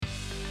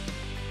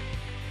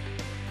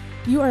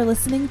You are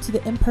listening to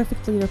the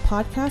Imperfect Leader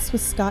podcast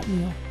with Scott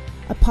Neal,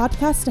 a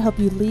podcast to help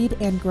you lead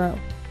and grow,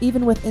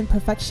 even with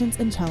imperfections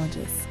and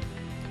challenges.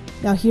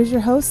 Now here's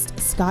your host,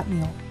 Scott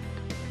Neal.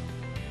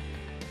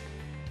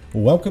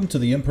 Welcome to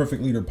the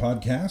Imperfect Leader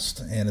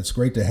podcast, and it's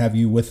great to have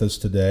you with us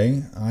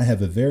today. I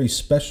have a very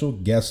special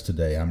guest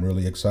today I'm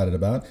really excited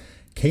about.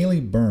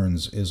 Kaylee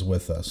Burns is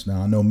with us.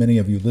 Now, I know many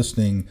of you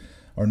listening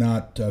are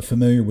not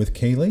familiar with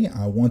Kaylee.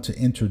 I want to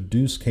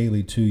introduce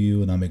Kaylee to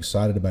you, and I'm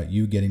excited about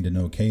you getting to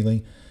know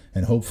Kaylee.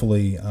 And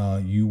hopefully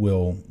you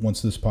will,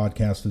 once this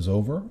podcast is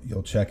over,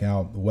 you'll check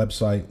out the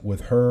website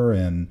with her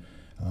and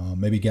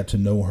maybe get to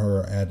know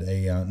her at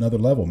another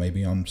level,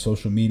 maybe on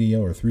social media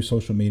or through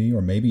social media,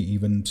 or maybe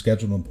even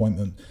schedule an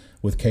appointment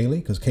with Kaylee,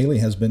 because Kaylee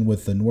has been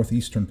with the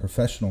Northeastern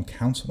Professional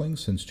Counseling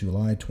since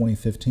July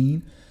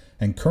 2015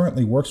 and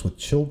currently works with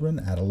children,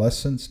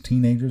 adolescents,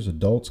 teenagers,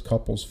 adults,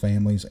 couples,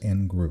 families,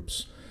 and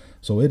groups.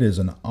 So it is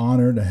an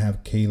honor to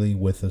have Kaylee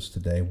with us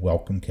today.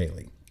 Welcome,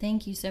 Kaylee.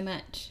 Thank you so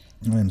much.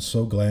 I am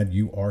so glad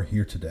you are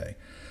here today.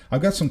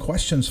 I've got some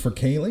questions for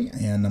Kaylee,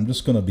 and I'm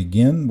just going to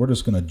begin. We're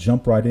just going to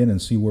jump right in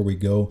and see where we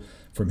go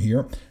from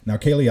here. Now,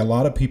 Kaylee, a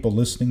lot of people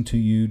listening to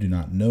you do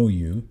not know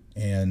you,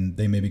 and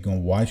they may be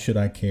going, why should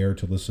I care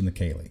to listen to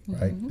Kaylee,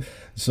 right? Mm-hmm.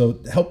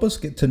 So help us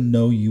get to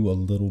know you a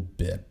little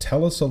bit.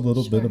 Tell us a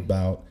little bit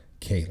about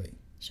Kaylee.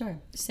 Sure.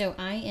 So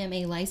I am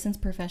a licensed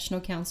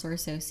professional counselor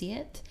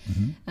associate,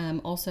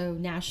 also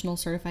national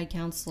certified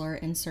counselor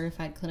and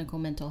certified clinical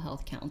mental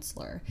health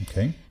counselor.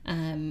 Okay.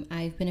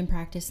 I've been in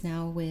practice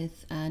now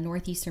with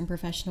Northeastern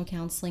Professional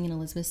Counseling in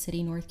Elizabeth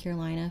City, North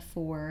Carolina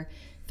for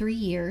 3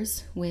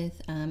 years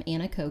with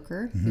Anna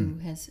Coker, who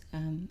has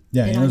been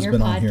on your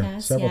podcast. On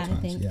here several times.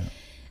 I think.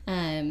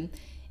 Yeah.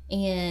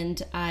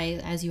 And I,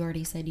 as you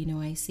already said,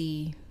 I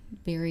see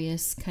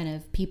various kind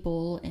of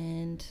people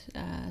and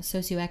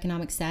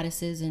socioeconomic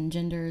statuses and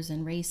genders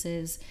and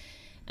races.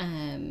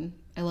 I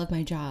love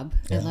my job.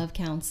 Yeah. I love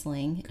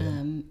counseling.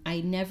 Cool. I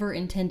never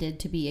intended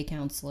to be a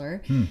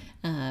counselor.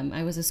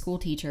 I was a school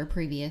teacher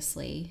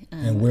previously.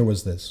 And where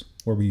was this?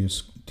 Where were you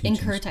teaching? In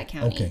Currituck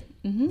County. Okay.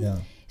 Mm-hmm. Yeah.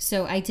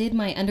 So I did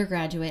my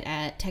undergraduate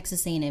at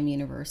Texas A&M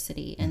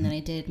University, and then I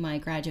did my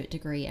graduate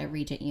degree at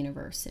Regent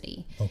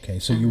University. Okay,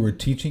 so you were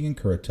teaching in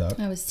Currituck.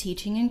 I was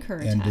teaching in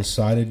Currituck. And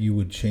decided you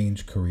would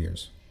change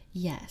careers.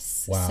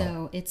 Yes. Wow.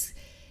 So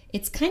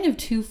it's kind of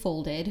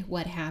twofolded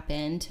what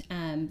happened.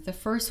 The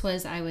first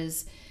was I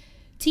was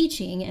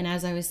teaching, and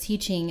as I was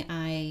teaching,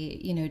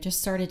 I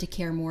just started to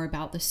care more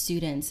about the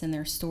students and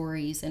their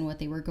stories and what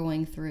they were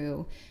going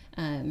through,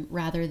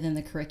 rather than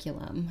the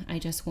curriculum. I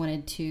just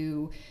wanted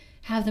to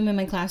have them in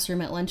my classroom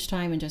at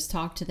lunchtime and just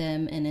talk to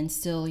them and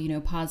instill,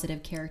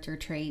 positive character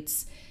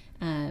traits.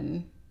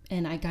 And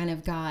I kind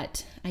of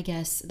got, I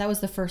guess, that was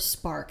the first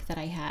spark that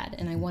I had.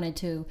 And I wanted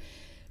to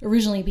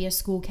originally be a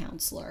school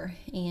counselor.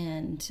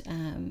 And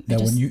now,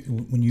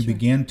 when you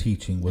began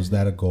teaching, was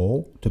that a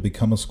goal to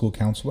become a school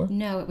counselor?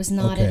 No, it was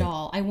not at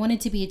all. I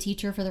wanted to be a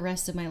teacher for the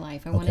rest of my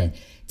life. I wanted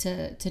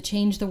to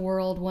change the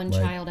world one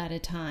child at a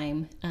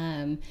time.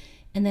 And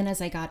then as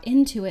I got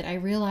into it, I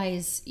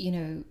realized,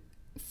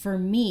 for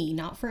me,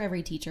 not for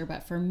every teacher,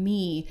 but for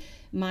me,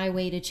 my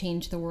way to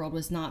change the world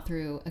was not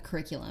through a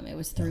curriculum. It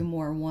was through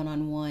more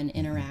one-on-one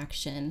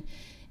interaction.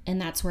 And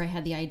that's where I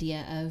had the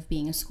idea of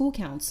being a school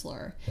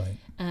counselor. Right.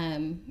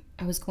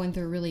 I was going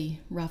through a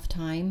really rough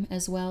time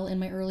as well in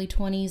my early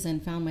 20s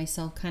and found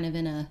myself kind of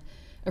in a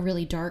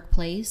really dark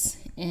place.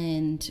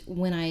 And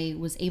when I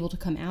was able to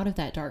come out of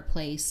that dark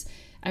place,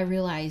 I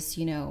realized,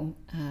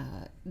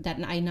 that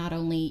I not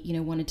only,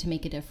 wanted to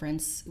make a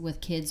difference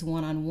with kids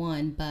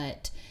one-on-one,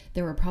 but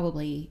there were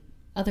probably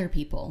other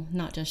people,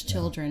 not just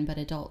children, but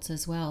adults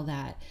as well,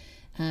 that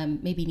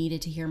maybe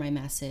needed to hear my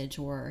message,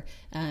 or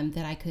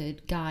that I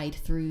could guide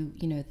through,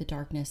 the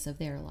darkness of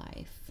their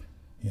life.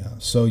 Yeah.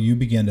 So you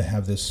began to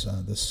have this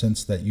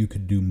sense that you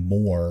could do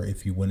more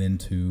if you went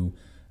into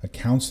a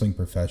counseling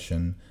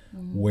profession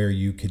where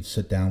you could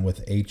sit down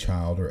with a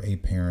child or a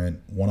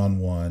parent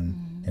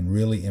one-on-one and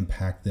really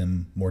impact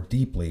them more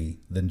deeply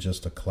than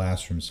just a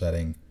classroom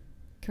setting.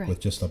 Correct.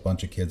 With just a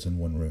bunch of kids in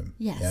one room.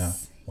 Yes. Yeah.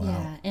 Wow.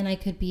 Yeah. And I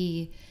could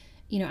be,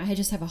 I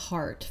just have a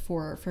heart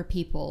for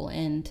people,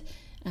 and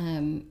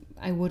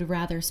I would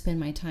rather spend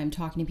my time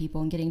talking to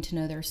people and getting to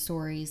know their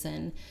stories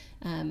and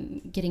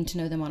getting to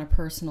know them on a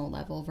personal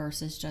level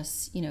versus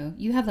just,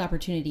 you have the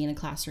opportunity in a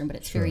classroom, but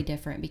it's very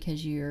different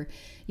because you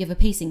have a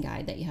pacing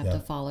guide that you have to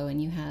follow,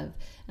 and you have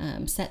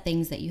set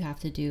things that you have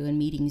to do and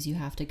meetings you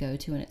have to go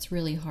to, and it's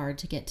really hard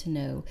to get to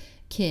know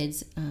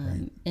kids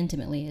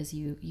intimately as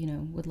you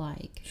would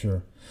like.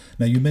 Sure.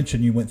 Now, you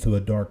mentioned you went through a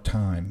dark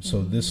time,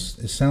 so it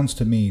sounds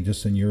to me,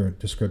 just in your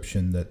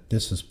description, that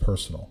this is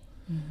personal.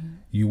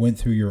 You went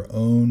through your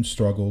own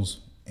struggles,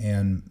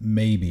 and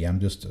maybe,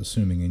 I'm just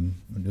assuming,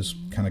 and just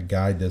kind of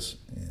guide this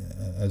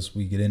as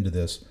we get into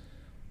this,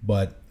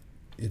 but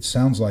it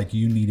sounds like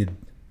you needed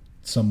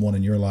someone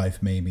in your life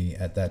maybe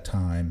at that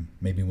time,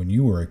 maybe when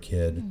you were a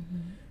kid,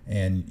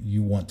 and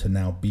you want to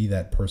now be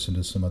that person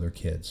to some other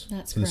kids.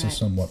 That's so this correct. is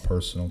somewhat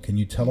personal. Can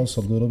you tell us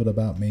a little bit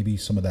about maybe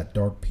some of that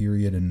dark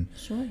period and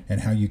Sure.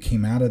 and how you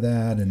came out of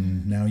that,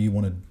 and now you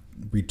want to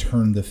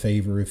return the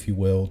favor, if you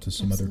will, to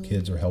some Absolutely. other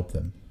kids or help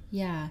them?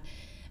 Yeah.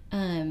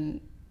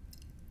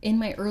 In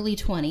my early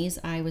 20s,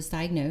 I was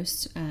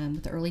diagnosed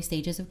with the early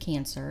stages of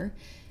cancer.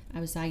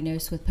 I was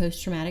diagnosed with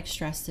post-traumatic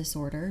stress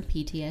disorder,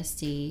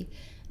 PTSD,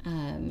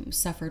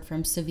 suffered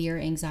from severe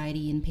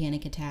anxiety and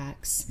panic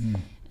attacks.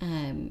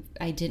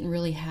 I didn't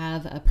really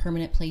have a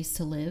permanent place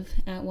to live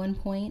at one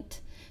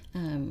point.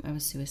 I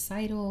was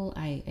suicidal.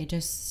 I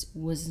just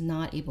was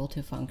not able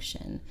to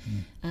function.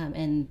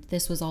 And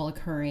this was all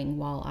occurring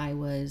while I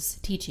was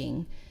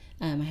teaching.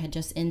 I had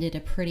just ended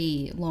a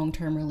pretty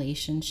long-term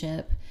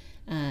relationship,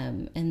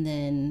 and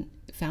then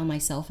found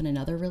myself in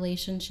another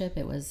relationship.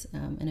 It was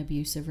an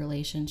abusive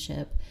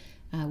relationship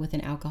with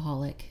an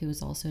alcoholic who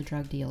was also a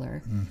drug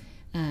dealer.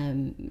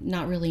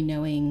 Not really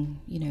knowing,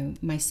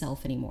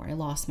 myself anymore. I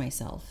lost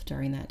myself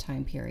during that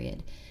time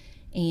period.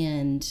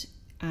 And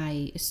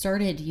I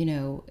started,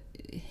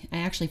 I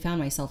actually found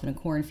myself in a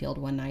cornfield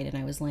one night, and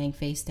I was laying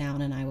face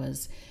down and I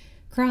was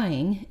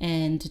crying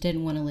and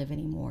didn't want to live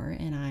anymore.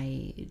 And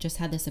I just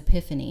had this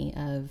epiphany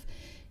of,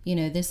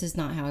 this is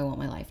not how I want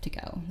my life to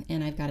go,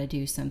 and I've got to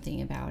do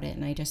something about it.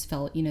 And I just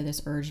felt,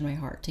 this urge in my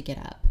heart to get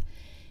up.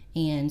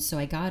 And so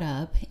I got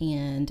up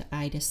and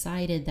I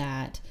decided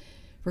that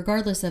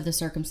regardless of the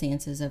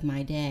circumstances of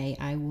my day,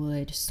 I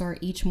would start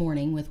each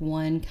morning with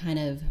one kind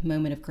of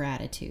moment of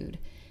gratitude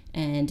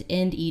and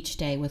end each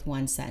day with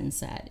one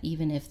sunset,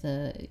 even if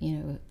the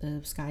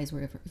skies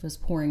were, if it was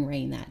pouring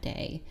rain that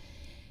day.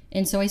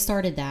 And so I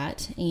started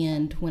that,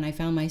 and when I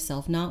found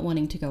myself not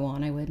wanting to go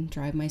on, I would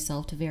drive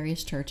myself to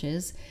various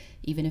churches,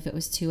 even if it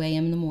was 2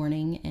 a.m. in the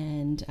morning,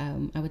 and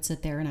I would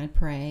sit there and I'd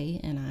pray,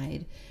 and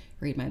I'd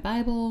read my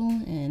Bible,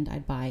 and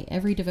I'd buy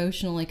every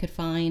devotional I could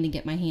find and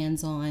get my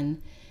hands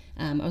on.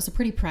 I was a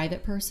pretty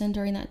private person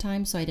during that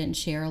time, so I didn't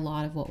share a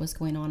lot of what was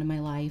going on in my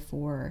life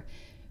or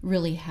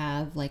really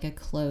have like a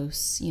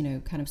close,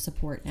 kind of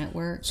support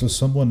network. So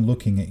someone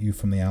looking at you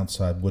from the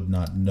outside would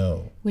not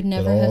know Would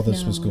never that all have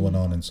this was known. going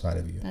on inside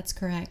of you. That's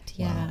correct.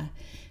 Yeah.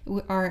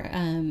 Wow. Our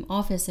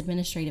office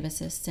administrative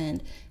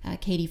assistant,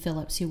 Katie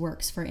Phillips, who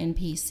works for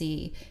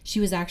NPC, she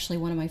was actually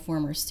one of my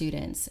former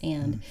students.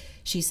 And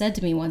she said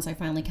to me once I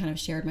finally kind of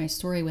shared my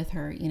story with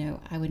her,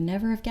 I would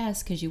never have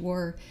guessed, because you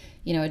wore,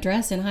 a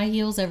dress and high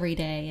heels every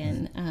day.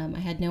 And I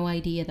had no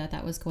idea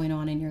that was going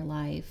on in your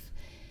life.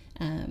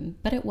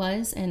 But it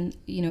was. And,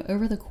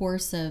 over the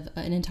course of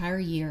an entire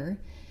year,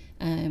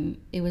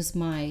 it was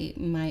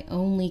my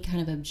only kind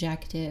of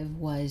objective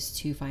was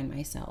to find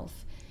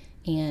myself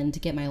and to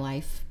get my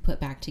life put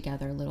back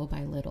together little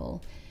by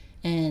little.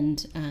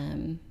 And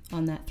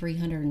on that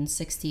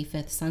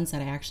 365th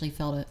sunset, I actually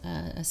felt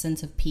a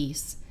sense of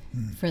peace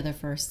for the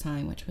first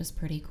time, which was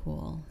pretty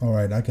cool. All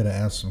right, I got to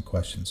ask some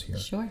questions here.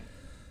 Sure.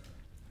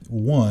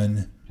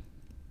 One,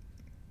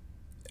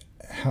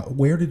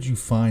 where did you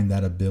find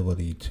that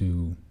ability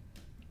to,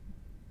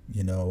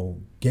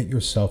 get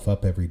yourself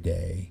up every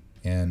day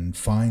and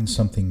find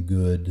something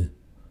good,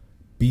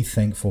 be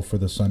thankful for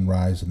the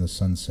sunrise and the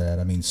sunset?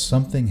 I mean,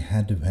 something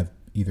had to have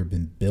either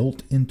been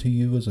built into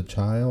you as a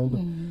child.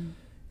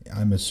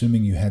 I'm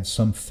assuming you had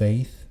some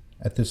faith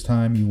at this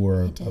time. You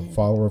were a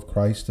follower of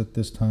Christ at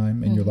this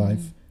time in your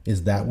life.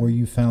 Is that where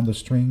you found the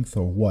strength,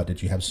 or what?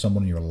 Did you have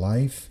someone in your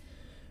life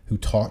who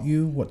taught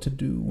you what to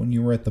do when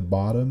you were at the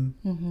bottom?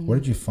 Where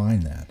did you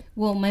find that?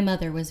 Well, my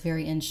mother was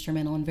very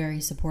instrumental and very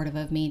supportive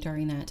of me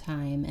during that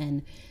time,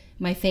 and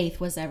my faith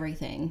was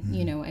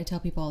everything. I tell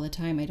people all the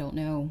time, I don't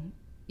know,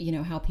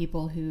 how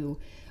people who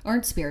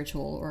aren't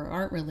spiritual or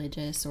aren't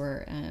religious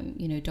or,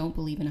 don't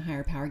believe in a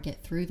higher power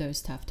get through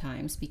those tough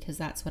times, because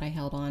that's what I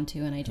held on to.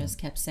 And I just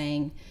kept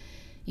saying,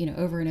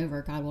 over and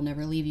over, God will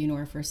never leave you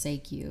nor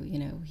forsake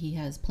you. He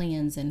has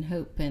plans and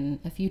hope and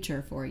a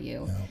future for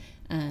you. Yeah.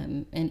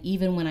 And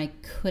even when I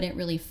couldn't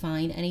really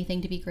find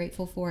anything to be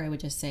grateful for, I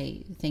would just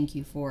say, thank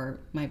you for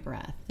my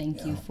breath.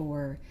 Thank you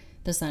for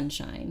the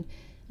sunshine.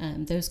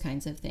 Those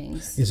kinds of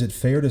things. Is it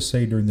fair to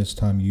say during this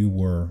time you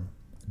were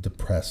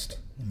depressed?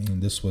 I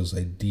mean, this was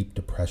a deep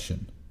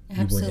depression.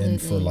 Absolutely. You were in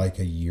for like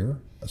a year,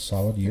 a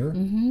solid year?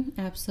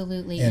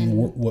 Absolutely. And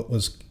what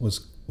was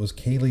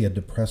Kaylee a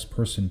depressed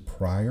person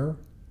prior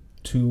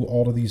to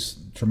all of these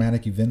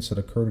traumatic events that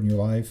occurred in your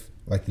life?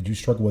 Like, did you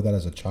struggle with that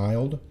as a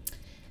child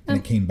and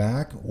it came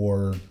back,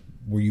 or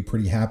were you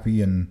pretty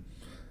happy and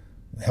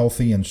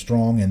healthy and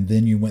strong, and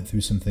then you went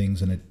through some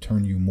things and it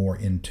turned you more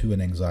into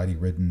an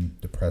anxiety-ridden,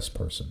 depressed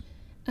person?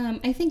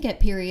 I think at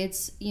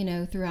periods,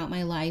 throughout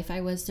my life,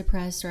 I was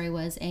depressed or I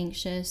was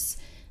anxious.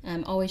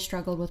 Always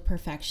struggled with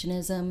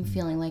perfectionism,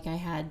 feeling like I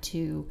had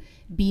to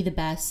be the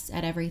best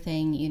at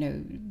everything,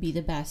 be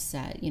the best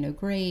at,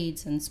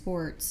 grades and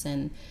sports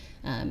and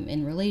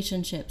in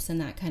relationships and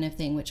that kind of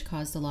thing, which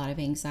caused a lot of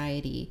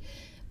anxiety.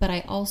 But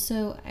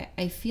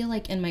I feel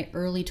like in my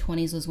early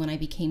 20s was when I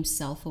became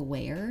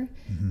self-aware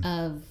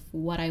of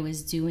what I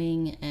was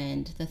doing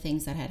and the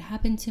things that had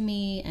happened to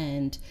me,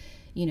 and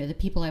the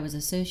people I was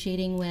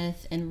associating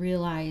with, and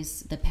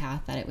realize the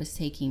path that it was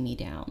taking me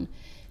down.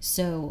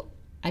 So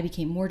I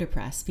became more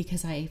depressed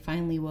because I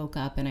finally woke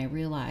up and I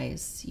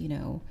realized,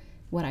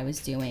 what I was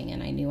doing,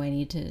 and I knew I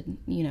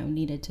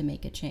needed to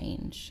make a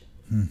change.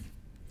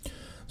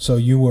 So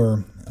you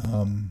were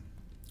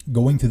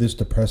going through this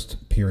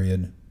depressed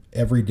period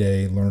every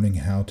day, learning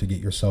how to get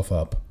yourself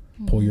up,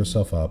 pull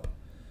yourself up.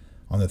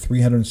 On the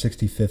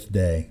 365th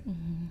day,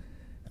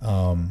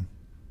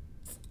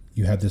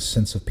 you had this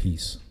sense of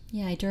peace.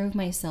 Yeah, I drove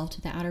myself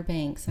to the Outer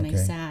Banks, and I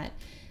sat.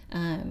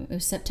 It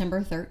was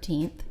September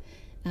 13th.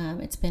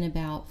 It's been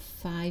about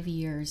 5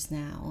 years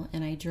now,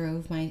 and I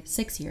drove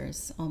 6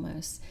 years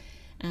almost.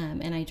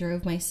 And I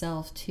drove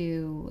myself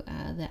to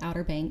the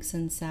Outer Banks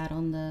and sat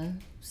in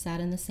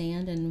the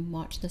sand and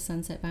watched the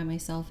sunset by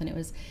myself. And it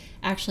was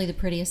actually the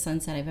prettiest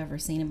sunset I've ever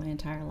seen in my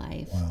entire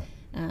life. Wow.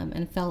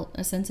 And felt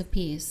a sense of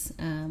peace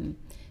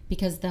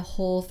because the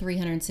whole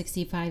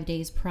 365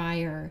 days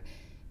prior,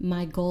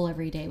 my goal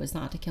every day was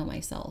not to kill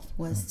myself,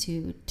 was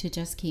to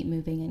just keep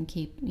moving and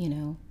keep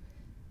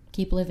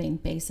living,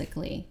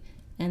 basically.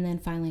 And then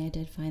finally I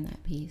did find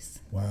that peace.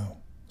 Wow.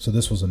 So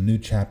this was a new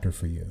chapter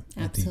for you.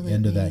 Absolutely. At the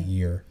end of that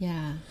year.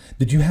 Yeah.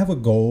 Did you have a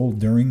goal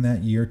during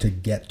that year to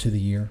get to the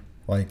year?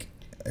 Like,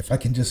 if I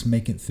can just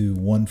make it through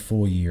one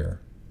full year.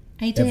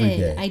 I did. Every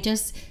day.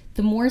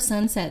 The more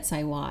sunsets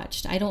I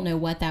watched, I don't know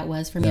what that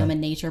was for me. Yeah. I'm a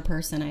nature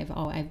person.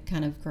 I've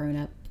kind of grown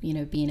up,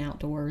 being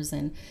outdoors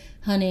and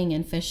hunting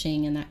and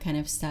fishing and that kind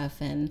of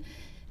stuff. And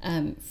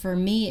for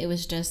me, it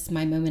was just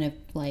my moment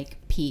of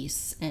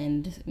peace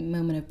and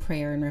moment of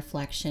prayer and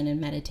reflection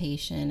and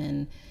meditation,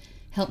 and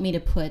helped me to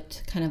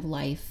put kind of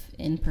life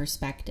in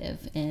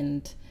perspective.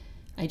 And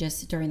I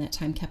just, during that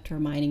time, kept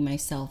reminding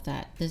myself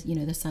that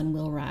the sun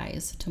will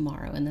rise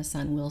tomorrow and the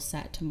sun will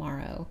set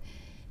tomorrow,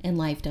 and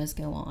life does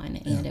go on,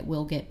 and it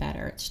will get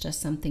better. It's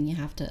just something you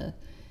have to,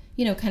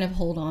 kind of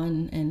hold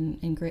on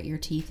and grit your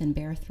teeth and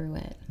bear through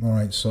it. All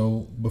right.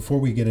 So before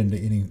we get into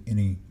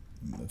any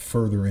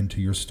further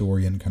into your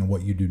story and kind of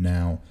what you do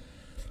now,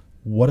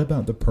 what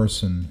about the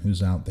person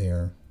who's out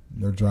there?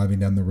 They're driving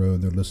down the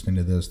road, they're listening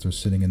to this, they're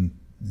sitting in,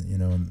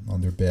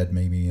 on their bed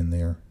maybe, and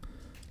they're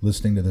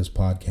listening to this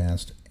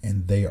podcast,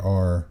 and they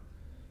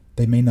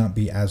may not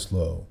be as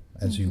low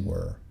as you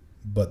were,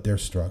 but they're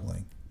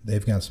struggling.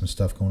 They've got some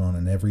stuff going on,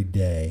 and every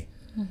day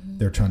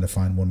they're trying to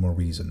find one more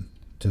reason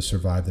to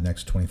survive the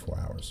next 24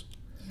 hours.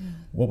 Yeah.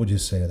 What would you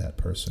say to that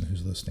person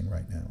who's listening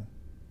right now?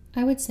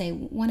 I would say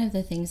one of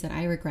the things that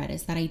I regret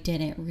is that I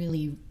didn't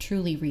really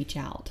truly reach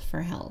out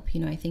for help.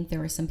 I think there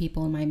were some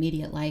people in my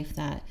immediate life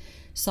that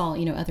saw,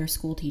 other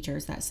school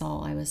teachers that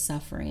saw I was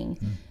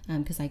suffering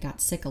because I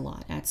got sick a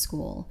lot at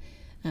school.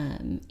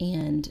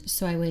 And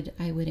so I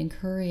would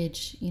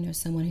encourage,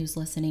 someone who's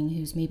listening,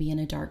 who's maybe in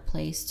a dark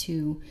place,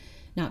 to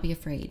not be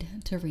afraid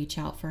to reach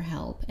out for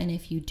help. And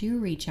if you do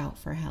reach out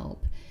for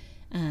help,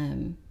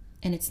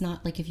 and it's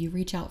not like if you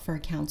reach out for a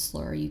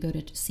counselor or you go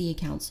to see a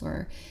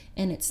counselor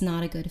and it's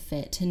not a good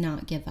fit, to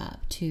not give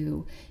up,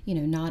 to,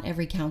 not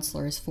every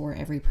counselor is for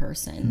every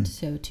person.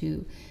 So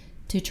to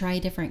try a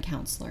different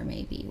counselor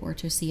maybe, or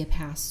to see a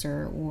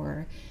pastor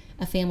or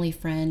a family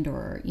friend,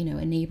 or,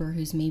 a neighbor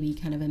who's maybe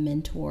kind of a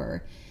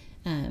mentor.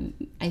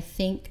 I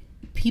think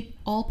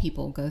all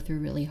people go through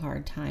really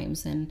hard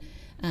times, and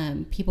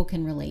people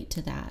can relate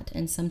to that.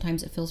 And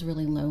sometimes it feels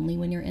really lonely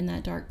when you're in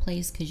that dark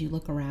place, because you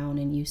look around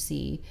and you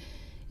see,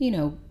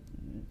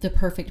 the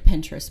perfect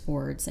Pinterest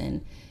boards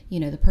and,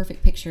 the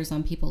perfect pictures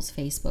on people's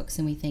Facebooks.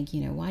 And we think,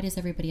 why does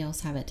everybody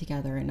else have it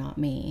together and not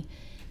me?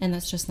 And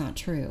that's just not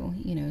true.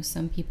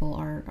 Some people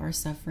are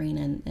suffering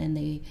and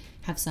they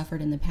have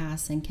suffered in the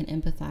past and can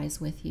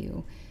empathize with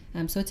you.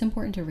 So it's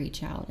important to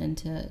reach out and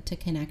to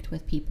connect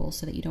with people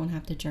so that you don't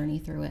have to journey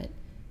through it,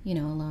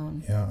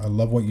 alone. Yeah, I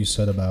love what you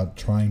said about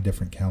trying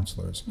different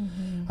counselors.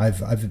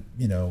 I've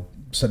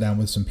sat down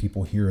with some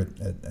people here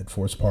at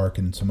Forest Park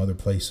and some other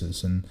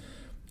places, and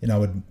I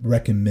would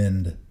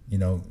recommend,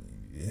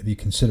 have you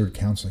considered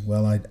counseling?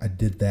 Well, I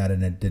did that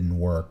and it didn't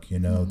work.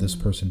 This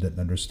person didn't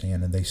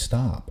understand, and they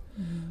stop.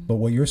 But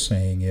what you're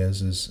saying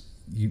is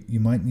you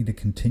might need to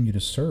continue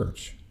to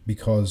search,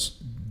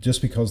 because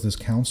just because this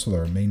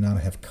counselor may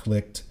not have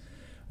clicked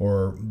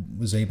or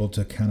was able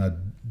to kind of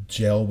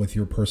gel with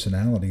your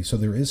personality. So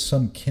there is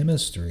some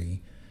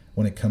chemistry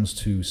when it comes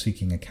to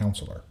seeking a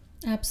counselor.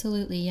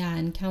 Absolutely. Yeah.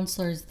 And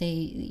counselors,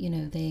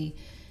 they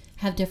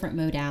have different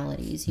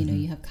modalities.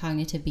 You have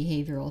cognitive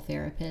behavioral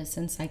therapists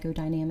and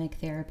psychodynamic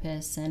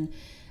therapists, and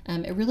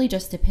it really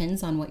just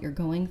depends on what you're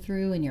going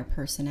through and your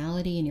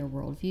personality and your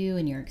worldview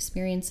and your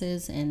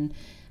experiences. And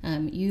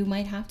you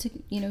might have to,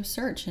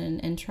 search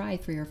and try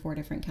 3 or 4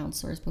 different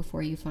counselors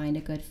before you find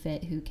a good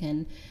fit who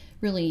can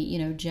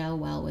really, gel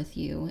well with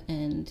you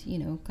and,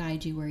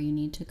 guide you where you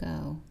need to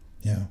go.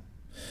 Yeah.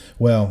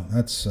 Well,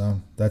 that's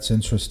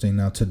interesting.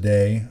 Now,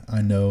 today,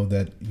 I know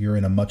that you're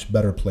in a much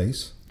better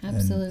place.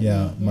 Absolutely.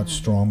 And, much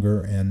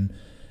stronger,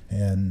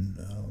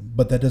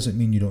 but that doesn't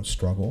mean you don't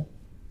struggle.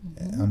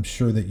 I'm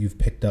sure that you've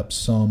picked up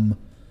some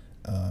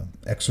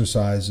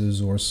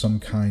exercises or some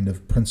kind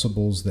of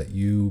principles that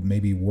you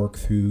maybe work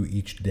through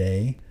each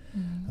day?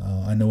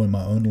 I know in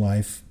my own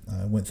life,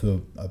 I went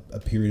through a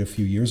period a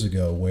few years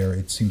ago where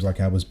it seems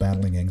like I was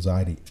battling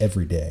anxiety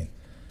every day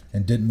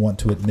and didn't want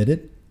to admit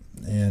it,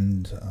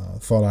 and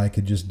thought I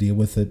could just deal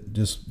with it,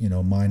 just,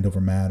 mind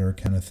over matter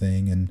kind of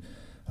thing. And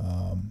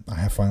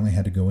I finally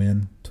had to go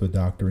in to a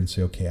doctor and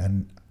say, okay,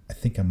 I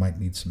think I might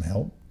need some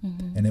help.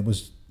 And it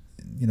was,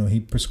 he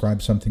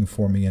prescribed something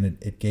for me, and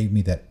it gave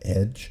me that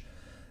edge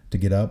to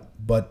get up.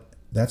 But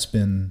that's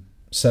been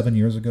 7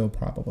 years ago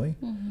probably.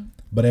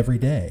 But every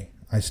day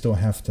I still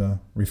have to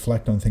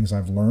reflect on things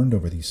I've learned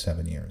over these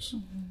 7 years.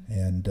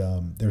 And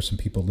there's some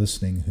people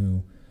listening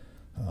who,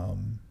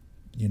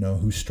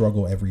 who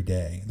struggle every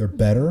day. They're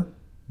better,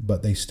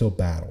 but they still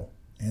battle.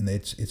 And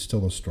it's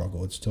still a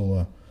struggle. It's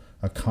still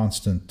a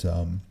constant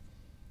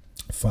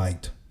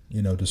fight,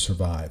 to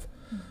survive.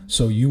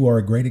 So you are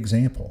a great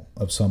example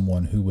of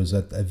someone who was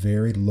at a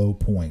very low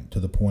point, to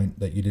the point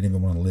that you didn't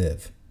even want to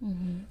live.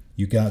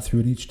 You got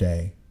through it each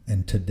day.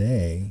 And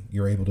today,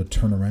 you're able to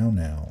turn around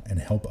now and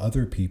help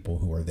other people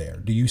who are there.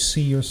 Do you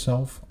see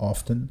yourself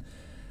often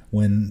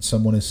when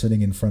someone is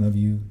sitting in front of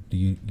you?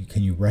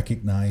 Can you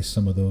recognize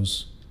some of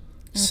those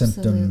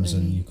symptoms,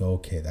 and you go,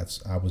 okay,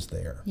 I was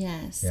there?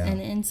 Yes, yeah.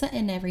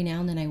 and every now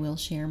and then I will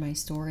share my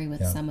story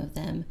with some of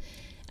them,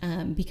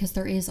 because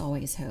there is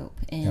always hope,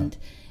 and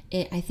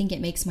I think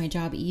it makes my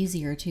job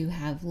easier to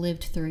have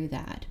lived through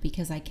that,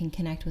 because I can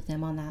connect with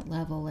them on that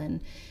level,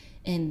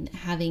 and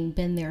having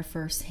been there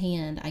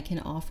firsthand, I can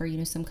offer,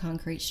 some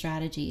concrete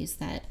strategies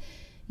that,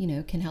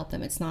 can help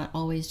them. It's not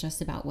always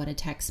just about what a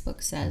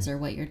textbook says or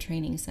what your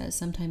training says.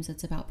 Sometimes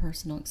it's about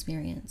personal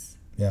experience.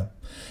 Yeah.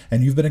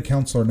 And you've been a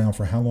counselor now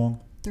for how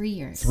long? 3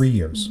 years. 3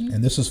 years.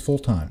 And this is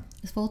full-time?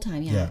 It's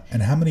full-time, yeah.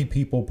 And how many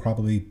people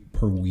probably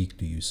per week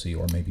do you see,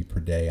 or maybe per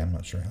day? I'm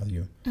not sure how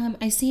you...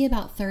 I see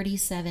about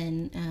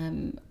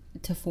 37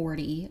 to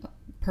 40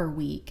 per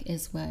week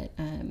is what,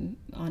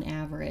 on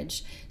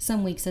average.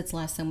 Some weeks it's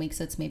less, some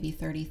weeks it's maybe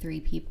 33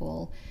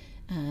 people.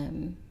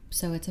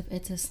 So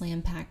it's a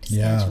slam-packed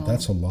schedule. Yeah,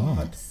 that's a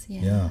lot. Yes,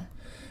 yeah.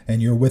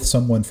 And you're with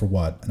someone for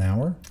what, an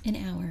hour? An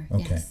hour,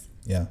 okay. Yes.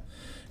 Yeah.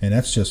 And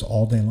that's just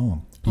all day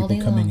long. People all day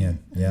coming long.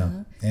 in.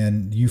 Yeah.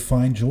 And you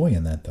find joy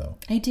in that, though.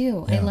 I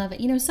do. Yeah. I love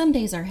it. Some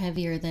days are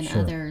heavier than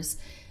Sure. others.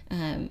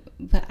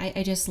 But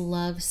I just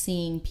love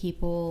seeing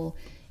people,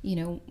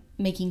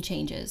 making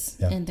changes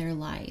in their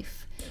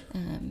life,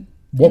 and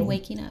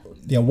waking up.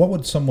 Yeah. What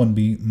would someone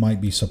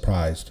might be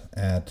surprised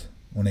at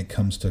when it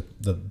comes to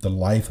the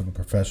life of a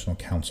professional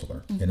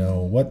counselor?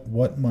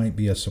 What might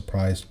be a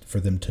surprise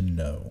for them to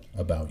know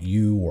about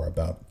you or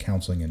about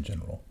counseling in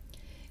general?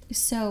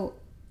 So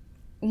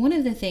one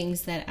of the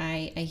things that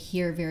I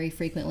hear very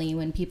frequently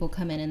when people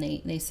come in and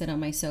they sit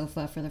on my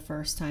sofa for the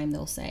first time,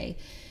 they'll say,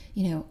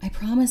 I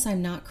promise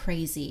I'm not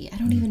crazy. I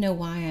don't even know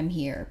why I'm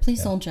here.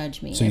 Please don't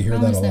judge me. So you hear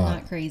promise that a I'm lot.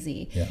 not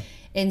crazy. Yeah.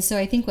 And so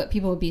I think what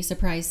people would be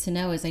surprised to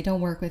know is I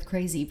don't work with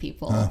crazy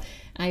people.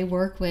 I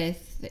work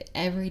with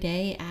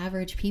everyday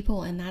average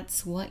people, and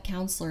that's what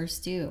counselors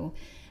do.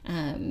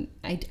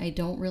 I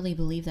don't really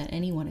believe that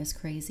anyone is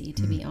crazy,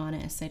 to be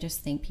honest. I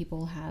just think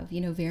people have,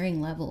 varying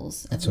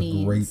levels of needs. That's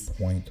a great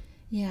point.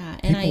 Yeah.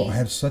 And people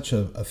have such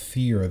a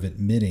fear of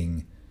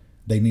admitting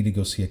they need to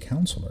go see a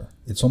counselor.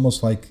 It's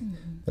almost like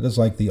that is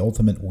like the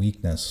ultimate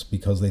weakness,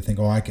 because they think,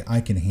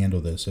 I can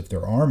handle this. If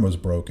their arm was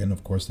broken,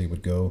 of course they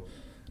would go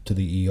to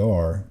the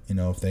ER.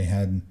 If they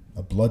had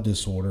a blood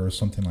disorder or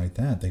something like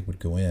that, they would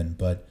go in.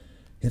 But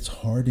it's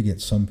hard to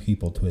get some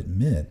people to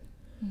admit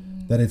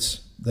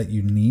that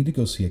you need to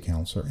go see a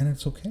counselor, and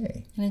it's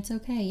okay. And it's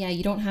okay. Yeah,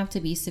 you don't have to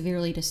be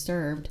severely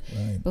disturbed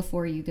Right.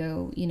 before you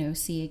go,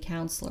 see a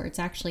counselor. It's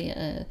actually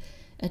a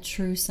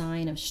true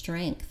sign of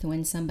strength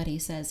when somebody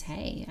says,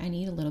 hey, I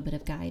need a little bit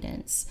of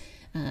guidance.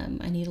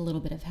 I need a little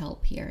bit of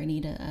help here. I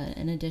need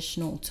an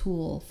additional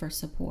tool for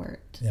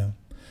support. Yeah.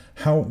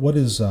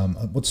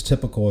 What's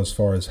typical as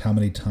far as how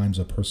many times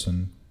a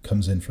person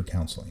comes in for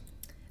counseling?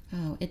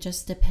 Oh, it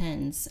just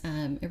depends.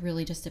 It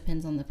really just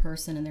depends on the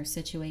person and their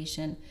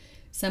situation.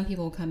 Some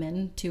people come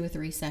in 2 or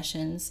 3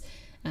 sessions,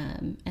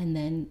 and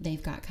then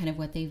they've got kind of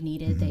what they've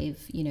needed. They've,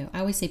 I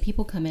always say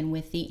people come in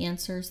with the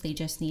answers. They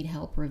just need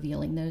help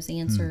revealing those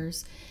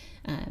answers.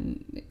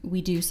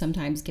 We do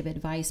sometimes give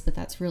advice, but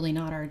that's really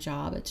not our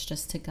job. It's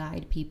just to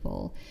guide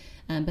people.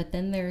 But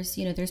then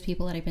there's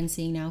people that I've been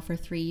seeing now for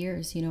 3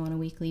 years, on a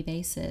weekly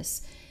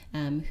basis,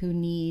 who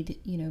need,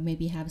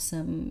 maybe have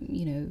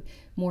some,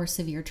 more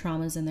severe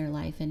traumas in their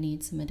life and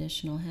need some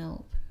additional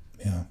help.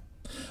 Yeah.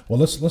 Well,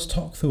 let's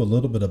talk through a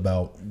little bit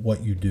about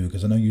what you do,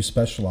 because I know you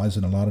specialize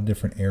in a lot of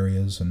different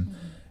areas, and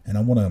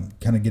I want to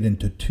kind of get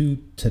into 2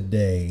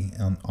 today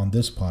on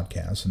this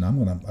podcast, and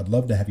I'd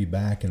love to have you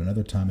back at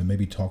another time and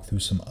maybe talk through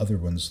some other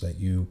ones that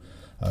you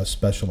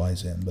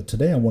specialize in. But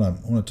today I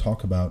want to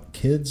talk about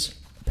kids,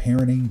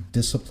 parenting,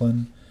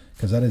 discipline,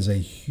 because that is a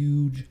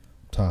huge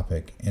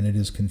topic, and it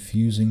is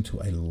confusing to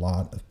a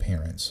lot of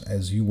parents.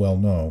 As you well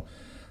know,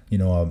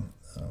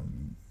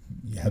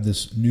 have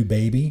this new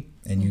baby,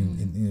 and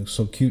you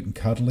so cute and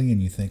cuddly,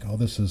 and you think, oh,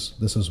 this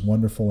is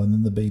wonderful, and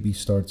then the baby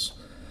starts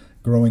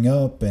growing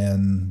up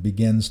and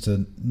begins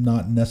to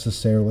not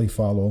necessarily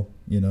follow,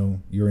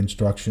 your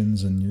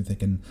instructions, and you're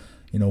thinking,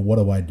 what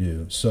do I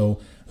do? So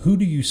who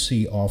do you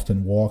see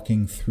often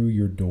walking through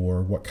your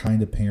door? What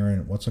kind of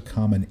parent? What's a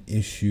common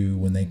issue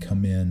when they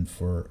come in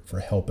for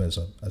help as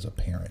a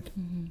parent?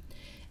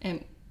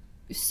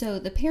 So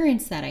the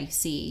parents that I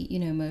see,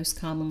 most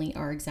commonly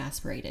are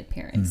exasperated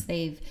parents.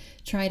 They've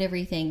tried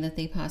everything that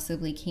they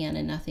possibly can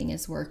and nothing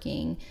is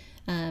working.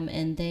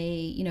 And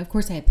they, of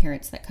course I have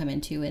parents that come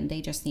in too, and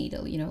they just need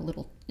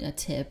a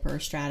tip or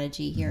a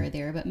strategy here or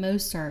there, but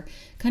most are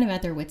kind of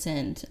at their wit's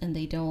end, and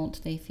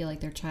they feel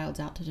like their child's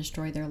out to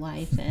destroy their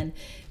life and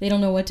they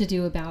don't know what to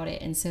do about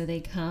it. And so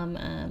they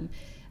come,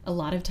 a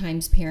lot of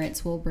times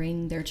parents will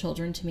bring their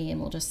children to me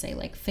and will just say,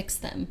 like, fix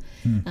them.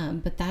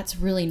 But that's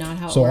really not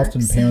how it works. So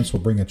often parents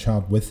will bring a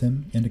child with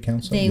them into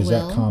counseling? Is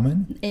that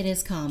common? It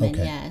is common,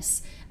 okay.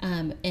 Yes.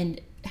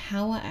 And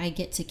how I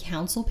get to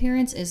counsel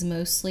parents is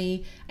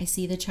mostly I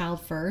see the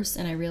child first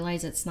and I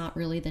realize it's not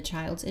really the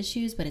child's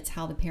issues, but it's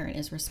how the parent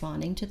is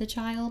responding to the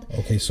child.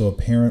 Okay, so a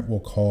parent will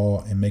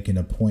call and make an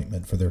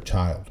appointment for their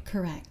child.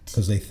 Correct.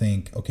 Because they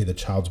think, okay, the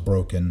child's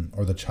broken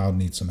or the child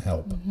needs some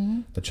help.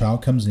 The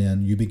child comes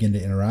in, you begin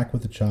to interact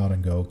with the child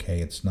and go, okay,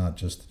 it's not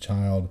just the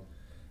child,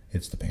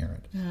 it's the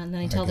parent. And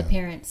then I tell the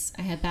parents,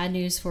 I have bad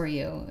news for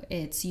you.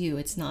 It's you.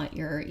 It's not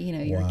your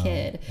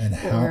kid.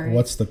 And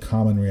what's the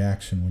common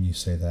reaction when you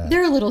say that?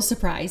 They're a little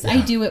surprised. Yeah.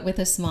 I do it with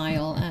a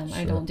smile. Sure.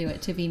 I don't do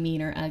it to be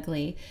mean or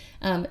ugly.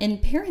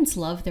 And parents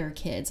love their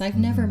kids. I've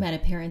never met a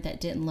parent that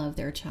didn't love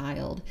their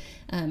child.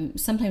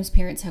 Sometimes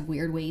parents have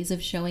weird ways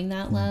of showing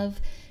that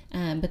love.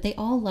 But they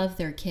all love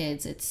their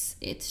kids.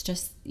 It's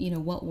just,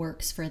 what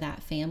works for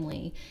that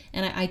family.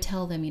 And I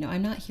tell them,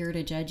 I'm not here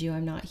to judge you.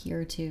 I'm not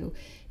here to,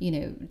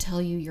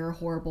 tell you you're a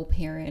horrible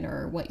parent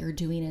or what you're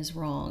doing is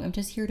wrong. I'm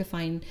just here to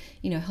find,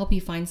 help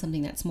you find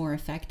something that's more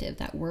effective,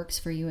 that works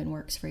for you and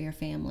works for your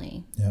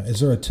family. Yeah. Is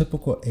there a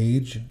typical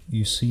age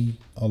you see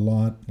a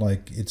lot?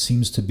 Like it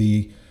seems to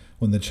be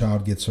when the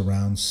child gets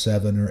around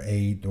 7 or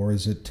 8, or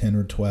is it 10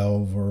 or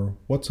 12, or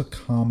what's a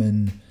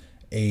common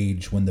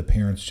age when the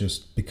parents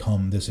just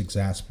become this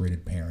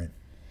exasperated parent?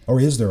 Or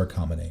is there a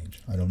common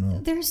age? I don't know.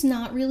 There's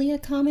not really a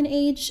common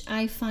age.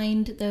 I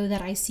find, though,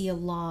 that I see a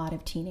lot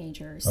of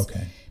teenagers.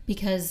 Okay.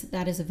 Because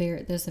there's a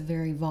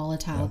very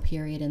volatile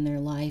period in their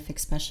life,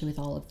 especially with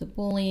all of the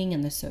bullying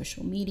and the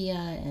social media,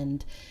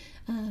 and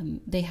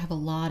they have a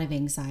lot of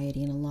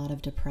anxiety and a lot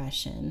of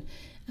depression.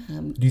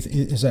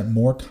 Is that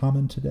more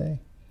common today?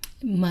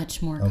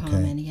 Much more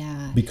common,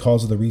 yeah.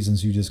 Because of the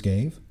reasons you just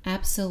gave?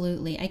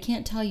 Absolutely. I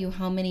can't tell you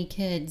how many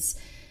kids,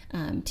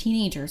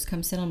 teenagers,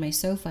 come sit on my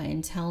sofa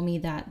and tell me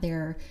that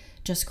they're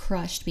just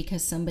crushed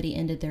because somebody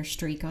ended their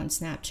streak on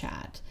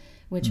Snapchat,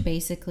 which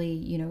basically,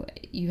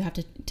 you have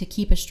to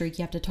keep a streak,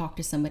 you have to talk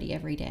to somebody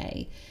every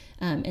day.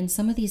 And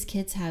some of these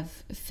kids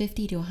have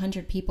 50 to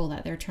 100 people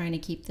that they're trying to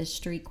keep this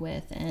streak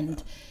with.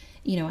 And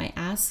I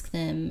ask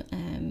them,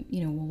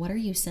 well, what are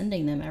you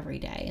sending them every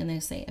day? And they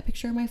say a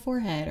picture of my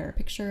forehead or a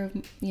picture of,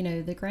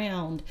 the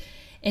ground.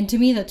 And to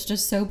me, that's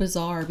just so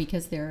bizarre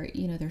because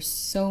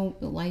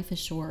life is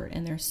short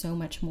and there's so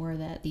much more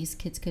that these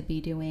kids could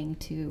be doing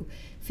to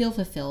feel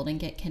fulfilled and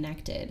get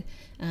connected.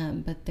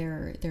 But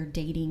they're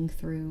dating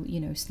through,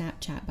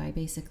 Snapchat by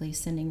basically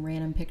sending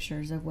random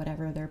pictures of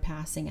whatever they're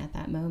passing at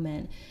that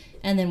moment.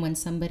 And then when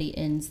somebody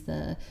ends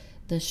the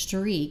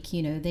streak,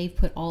 they've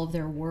put all of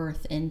their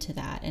worth into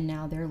that, and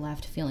now they're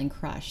left feeling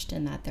crushed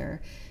and that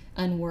they're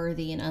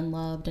unworthy and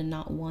unloved and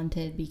not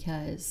wanted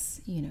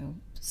because,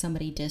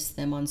 somebody dissed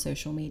them on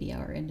social media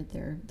or ended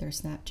their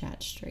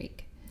Snapchat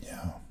streak.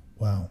 Yeah.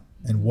 Wow.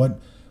 And what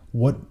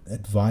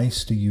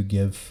advice do you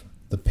give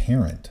the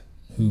parent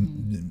who,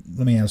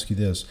 let me ask you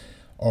this,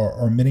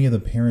 are many of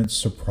the parents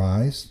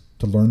surprised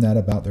to learn that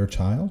about their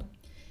child?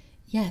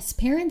 Yes.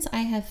 Parents, I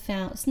have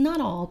found, not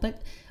all,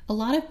 but a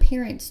lot of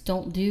parents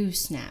don't do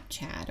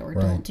Snapchat or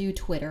don't do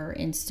Twitter,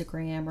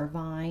 Instagram, or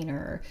Vine,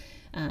 or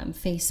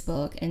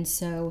Facebook, and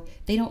so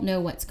they don't know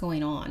what's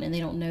going on, and they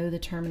don't know the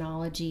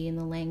terminology and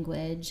the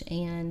language.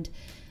 And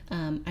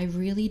I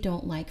really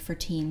don't like for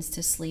teens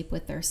to sleep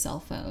with their cell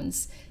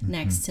phones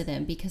next to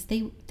them because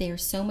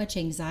there's so much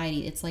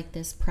anxiety. It's like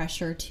this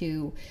pressure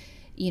to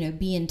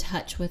be in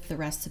touch with the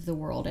rest of the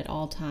world at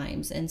all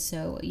times. And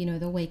so,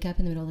 they'll wake up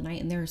in the middle of the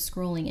night and they're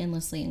scrolling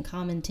endlessly and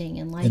commenting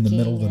and liking. In the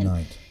middle of the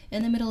night.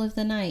 In the middle of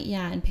the night,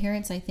 yeah. And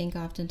parents, I think,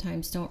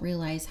 oftentimes don't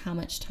realize how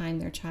much time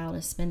their child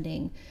is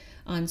spending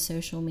on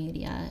social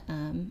media.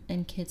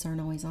 And kids aren't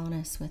always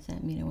honest with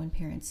them, when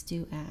parents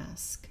do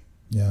ask.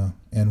 Yeah.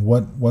 And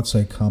what's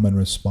a common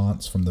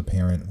response from the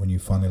parent when you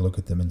finally look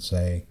at them and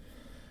say,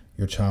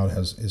 your child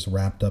is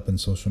wrapped up in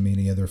social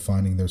media, they're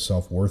finding their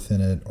self-worth in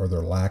it, or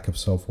their lack of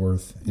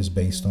self-worth is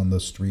based on the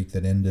streak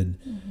that ended.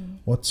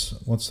 What's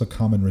the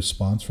common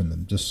response from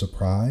them? Just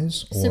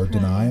surprise or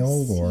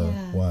denial or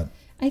what?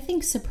 I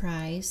think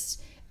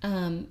surprised,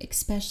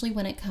 especially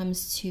when it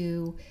comes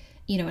to,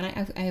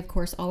 and I of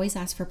course always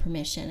ask for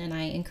permission, and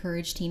I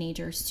encourage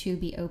teenagers to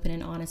be open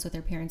and honest with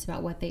their parents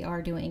about what they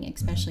are doing,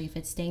 especially if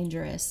it's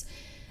dangerous.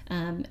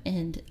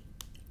 And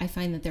I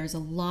find that there's a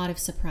lot of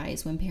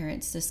surprise when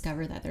parents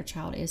discover that their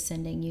child is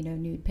sending,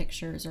 nude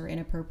pictures or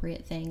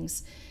inappropriate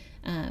things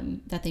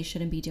that they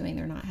shouldn't be doing.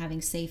 They're not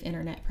having safe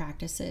internet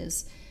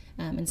practices.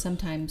 And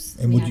sometimes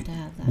we have to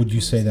have that. Would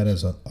you say that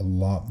is a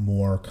lot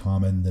more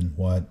common than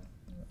what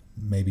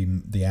maybe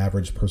the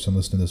average person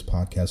listening to this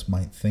podcast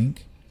might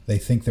think? They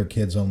think their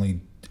kids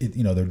only,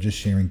 they're just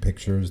sharing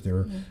pictures.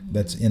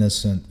 That's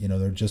innocent.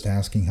 They're just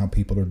asking how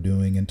people are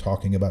doing and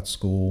talking about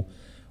school.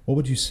 What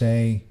would you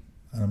say?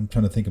 I'm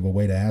trying to think of a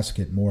way to ask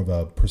it, more of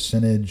a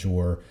percentage,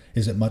 or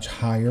is it much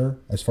higher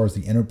as far as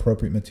the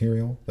inappropriate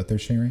material that they're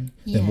sharing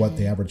than what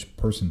the average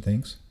person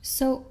thinks?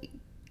 So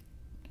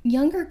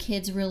younger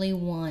kids really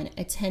want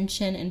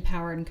attention and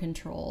power and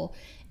control,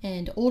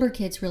 and older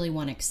kids really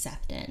want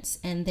acceptance,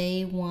 and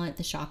they want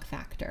the shock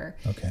factor.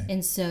 Okay.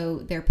 And so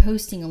they're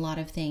posting a lot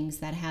of things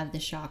that have the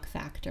shock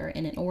factor,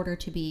 and in order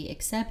to be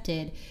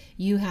accepted,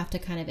 you have to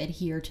kind of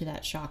adhere to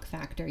that shock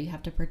factor. You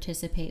have to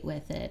participate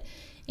with it.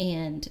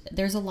 And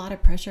there's a lot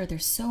of pressure.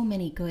 There's so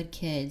many good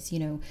kids,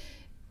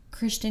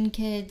 Christian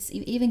kids,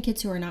 even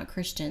kids who are not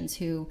Christians,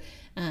 who,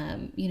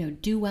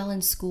 do well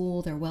in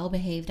school. They're well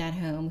behaved at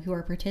home, who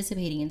are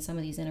participating in some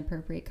of these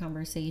inappropriate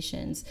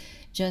conversations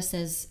just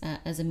as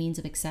a means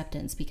of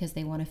acceptance, because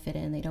they want to fit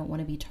in. They don't want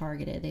to be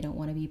targeted. They don't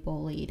want to be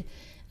bullied.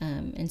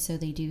 And so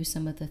they do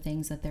some of the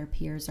things that their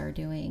peers are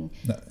doing.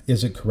 Now,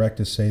 is it correct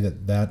to say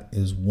that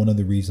is one of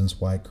the reasons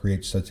why it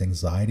creates such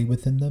anxiety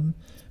within them?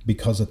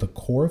 Because at the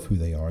core of who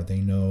they are, they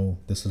know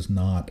this is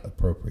not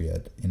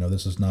appropriate.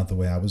 This is not the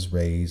way I was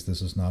raised.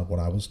 This is not what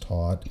I was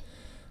taught.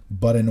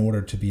 But in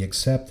order to be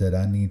accepted,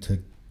 I need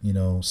to,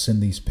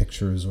 send these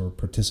pictures or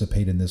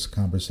participate in this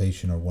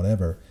conversation or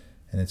whatever.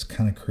 And it's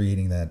kind of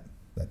creating that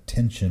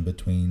tension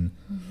between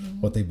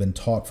what they've been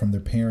taught from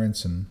their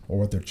parents or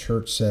what their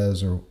church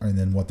says, and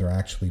then what they're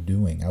actually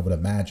doing. I would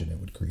imagine it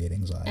would create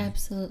anxiety.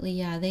 Absolutely,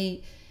 yeah.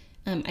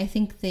 I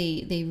think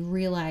they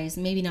realize,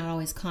 maybe not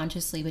always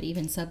consciously, but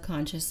even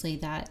subconsciously,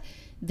 that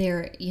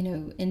their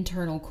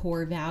internal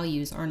core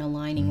values aren't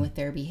aligning with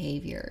their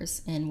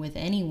behaviors. And with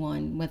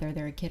anyone, whether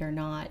they're a kid or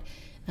not,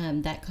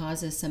 that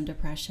causes some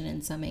depression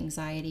and some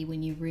anxiety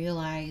when you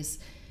realize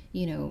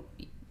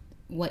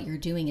what you're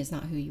doing is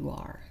not who you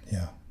are.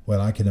 Yeah. Well,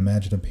 I can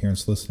imagine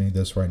parents listening to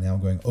this right now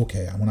going,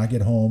 okay, when I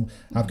get home,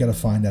 I've got to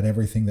find out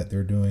everything that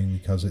they're doing,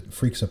 because it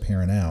freaks a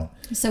parent out.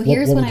 So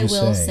here's what I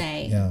will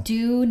say. Yeah.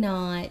 Do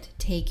not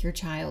take your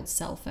child's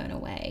cell phone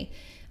away.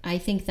 I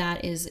think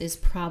that is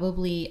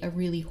probably a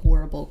really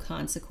horrible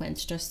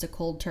consequence, just to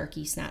cold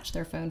turkey snatch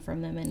their phone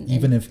from them. And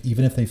even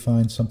if they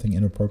find something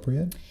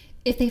inappropriate?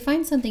 If they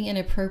find something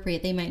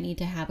inappropriate, they might need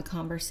to have a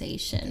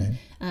conversation.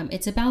 Okay.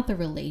 It's about the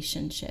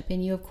relationship,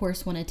 and you, of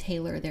course, want to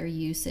tailor their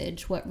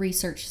usage. What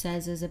research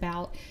says is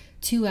about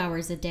 2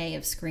 hours a day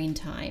of screen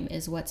time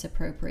is what's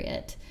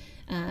appropriate.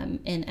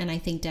 And I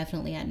think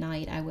definitely at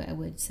night, I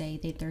would say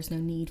that there's no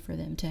need for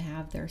them to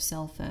have their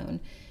cell phone.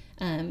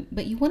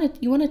 But you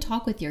want to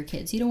talk with your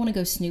kids. You don't want to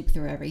go snoop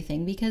through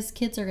everything, because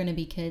kids are going to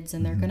be kids,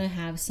 and they're going to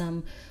have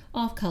some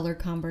off-color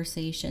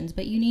conversations.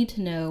 But you need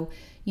to know,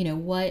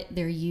 what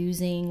they're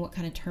using, what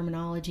kind of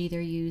terminology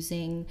they're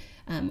using.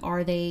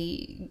 Are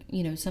they,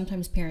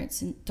 sometimes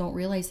parents don't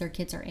realize their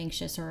kids are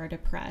anxious or are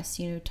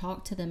depressed.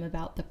 Talk to them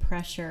about the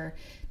pressure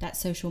that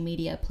social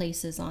media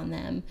places on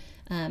them,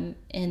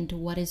 and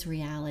what is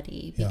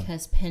reality,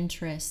 because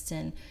Pinterest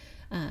and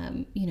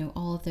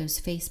all of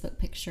those Facebook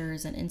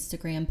pictures and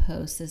Instagram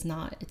posts it's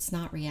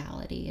not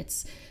reality.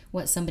 It's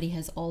what somebody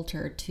has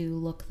altered to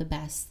look the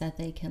best that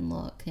they can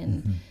look,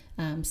 and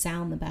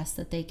sound the best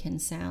that they can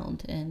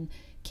sound. And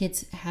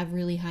kids have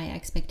really high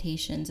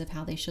expectations of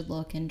how they should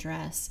look and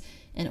dress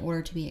in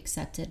order to be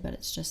accepted, but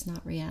it's just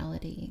not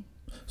reality.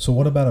 So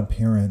what about a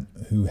parent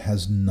who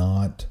has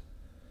not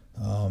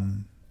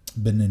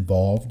been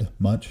involved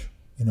much?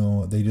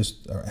 They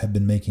just have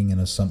been making an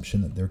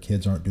assumption that their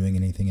kids aren't doing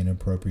anything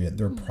inappropriate.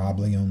 They're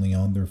probably only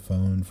on their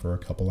phone for a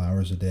couple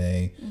hours a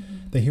day.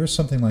 They hear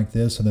something like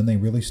this, and then they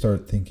really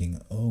start thinking,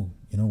 oh,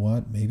 you know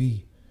what?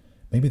 Maybe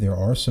there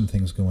are some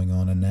things going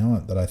on. And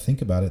now that I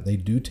think about it, they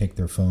do take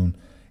their phone,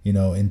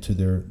 into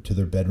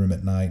their bedroom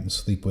at night and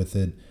sleep with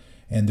it.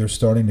 And they're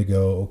starting to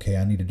go, okay,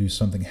 I need to do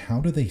something. How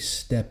do they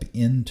step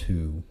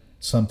into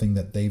something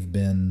that they've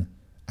been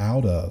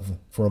out of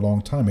for a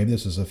long time? Maybe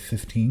this is a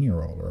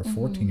 15-year-old or a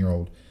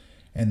 14-year-old,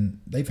 and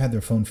they've had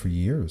their phone for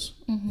years.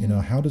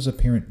 How does a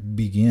parent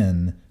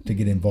begin to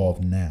get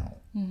involved now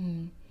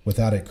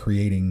without it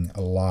creating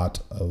a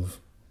lot of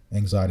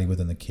anxiety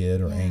within the kid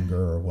or anger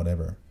or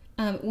whatever?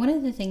 One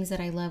of the things that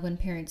I love when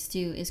parents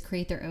do is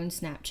create their own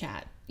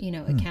Snapchat,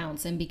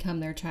 accounts, and become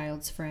their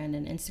child's friend,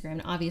 and Instagram.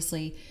 And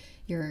obviously,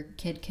 your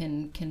kid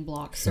can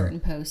block certain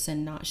posts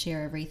and not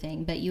share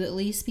everything, but you at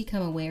least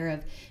become aware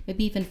of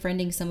maybe even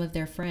friending some of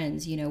their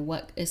friends,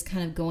 what is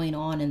kind of going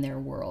on in their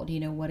world,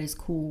 what is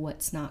cool,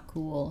 what's not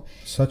cool.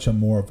 Such a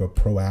more of a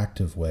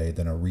proactive way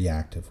than a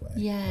reactive way.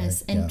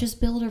 Yes, right? and just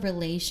build a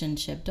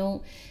relationship.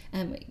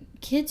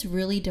 Kids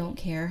really don't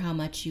care how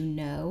much you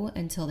know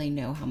until they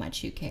know how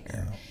much you care.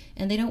 Yeah.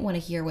 And they don't want to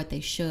hear what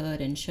they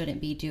should and shouldn't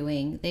be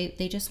doing.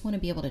 They just want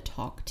to be able to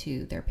talk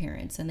to their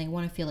parents, and they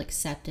want to feel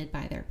accepted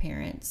by their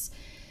parents.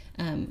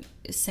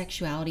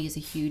 Sexuality is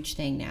a huge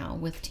thing now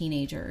with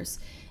teenagers.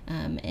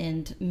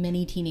 And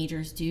many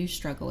teenagers do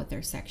struggle with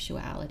their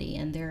sexuality,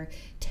 and they're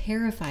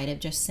terrified of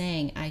just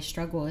saying, I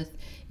struggle with,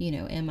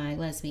 am I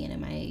lesbian?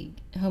 Am I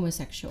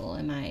homosexual?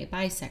 Am I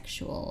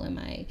bisexual? Am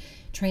I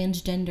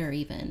transgender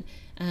even?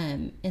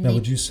 And now,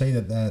 would you say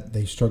that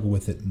they struggle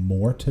with it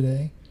more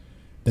today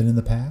than in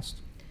the past?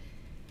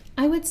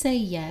 I would say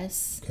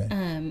yes.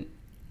 Okay.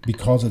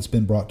 Because it's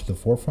been brought to the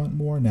forefront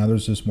more, now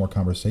there's just more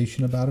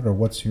conversation about it, or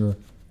what's your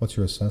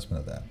assessment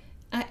of that?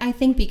 I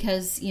think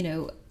because,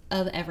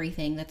 of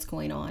everything that's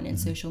going on in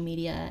social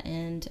media,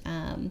 and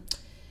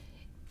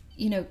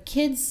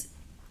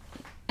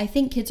I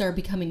think kids are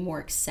becoming more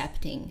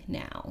accepting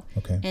now.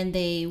 Okay. And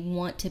they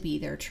want to be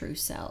their true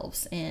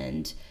selves,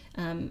 and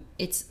I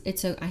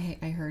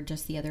heard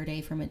just the other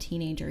day from a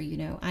teenager,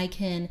 I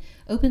can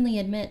openly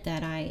admit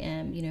that I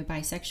am,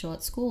 bisexual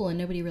at school, and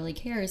nobody really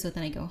cares, but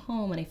then I go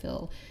home and I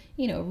feel,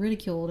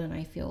 ridiculed, and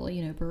I feel,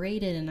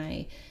 berated, and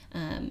I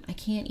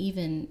can't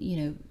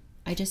even,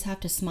 I just have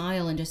to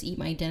smile and just eat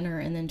my dinner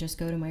and then just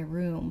go to my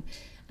room,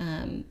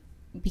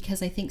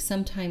 because I think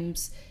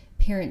sometimes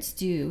parents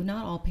do,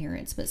 not all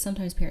parents, but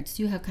sometimes parents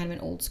do have kind of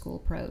an old school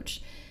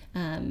approach,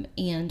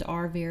 and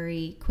are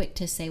very quick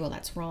to say, well,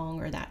 that's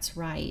wrong or that's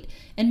right.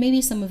 And maybe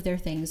some of their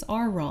things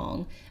are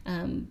wrong,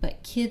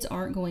 but kids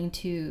aren't going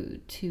to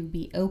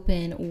be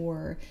open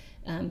or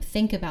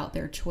think about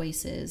their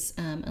choices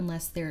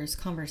unless there's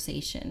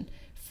conversation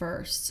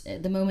first.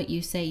 The moment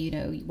you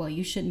say, well,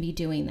 you shouldn't be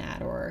doing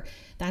that, or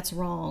that's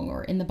wrong,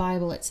 or in the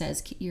Bible it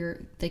says,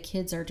 the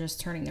kids are just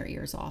turning their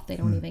ears off. They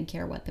don't even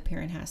care what the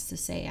parent has to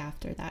say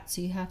after that.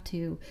 So you have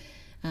to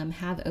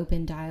have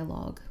open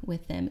dialogue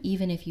with them,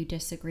 even if you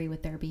disagree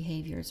with their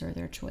behaviors or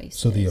their choices.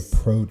 So the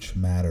approach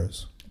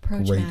matters.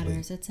 Approach greatly.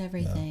 matters. It's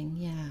everything.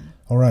 Yeah.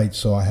 All right.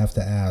 So I have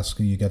to ask,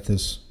 you got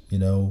this,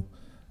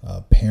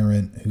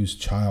 parent whose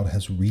child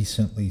has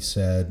recently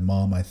said,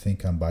 Mom, I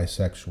think I'm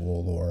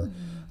bisexual, or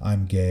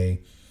I'm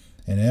gay,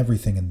 and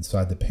everything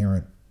inside the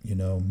parent,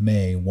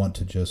 may want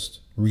to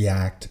just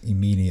react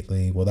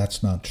immediately. Well,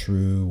 that's not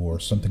true, or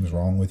something's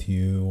wrong with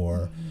you,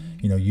 or,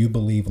 you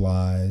believe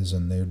lies,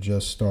 and they're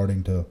just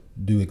starting to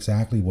do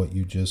exactly what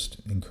you just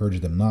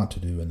encouraged them not to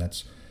do. And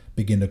that's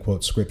begin to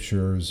quote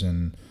scriptures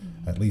and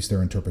at least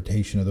their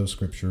interpretation of those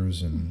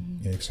scriptures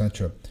and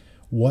etc.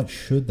 What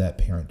should that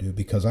parent do?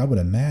 Because I would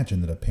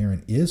imagine that a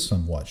parent is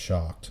somewhat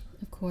shocked.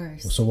 Of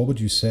course. So what would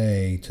you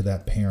say to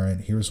that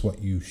parent? Here's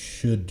what you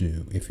should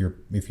do if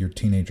your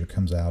teenager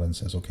comes out and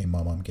says, okay,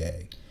 Mom, I'm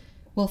gay.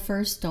 Well,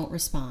 first, don't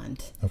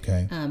respond.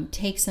 Okay.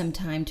 Take some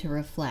time to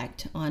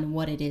reflect on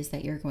what it is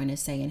that you're going to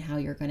say and how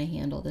you're going to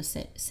handle the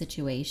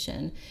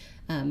situation.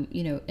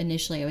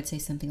 Initially I would say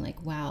something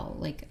like, wow,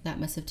 like that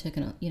must have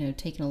taken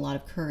a lot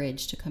of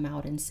courage to come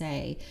out and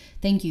say,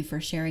 thank you for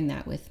sharing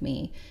that with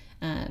me.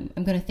 I'm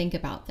going to think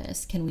about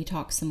this. Can we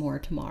talk some more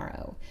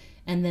tomorrow?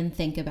 And then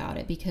think about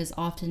it, because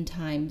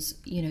oftentimes,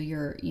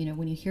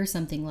 when you hear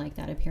something like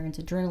that, a parent's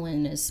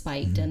adrenaline is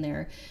spiked and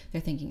they're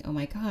thinking, oh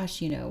my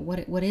gosh,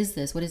 what is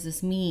this? What does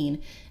this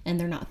mean? And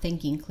they're not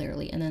thinking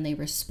clearly. And then they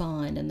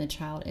respond, and the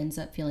child ends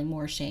up feeling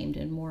more ashamed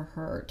and more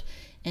hurt,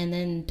 and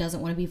then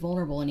doesn't want to be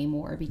vulnerable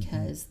anymore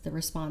because the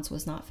response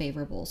was not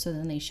favorable. So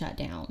then they shut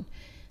down.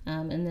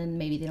 And then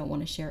maybe they don't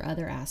want to share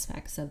other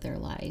aspects of their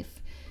life.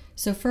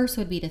 So first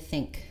would be to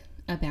think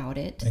about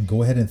it. And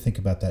go ahead and think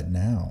about that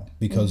now,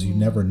 because you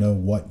never know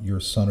what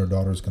your son or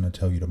daughter is going to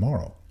tell you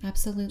tomorrow.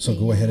 Absolutely. So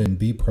go ahead and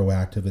be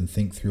proactive and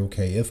think through,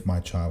 okay, if my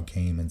child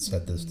came and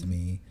said this to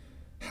me,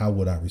 how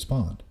would I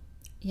respond?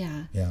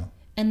 Yeah. Yeah.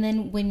 And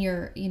then when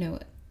you're,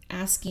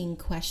 asking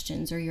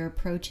questions or you're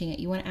approaching it,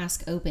 you want to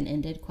ask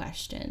open-ended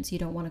questions. You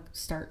don't want to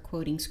start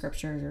quoting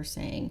scriptures or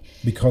saying...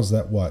 Because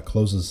that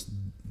closes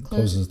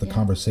the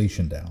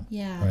conversation down.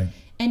 Yeah. Right?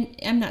 And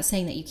I'm not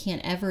saying that you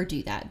can't ever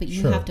do that, but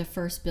you have to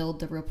first build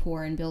the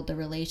rapport and build the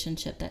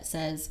relationship that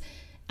says,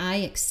 I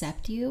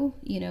accept you.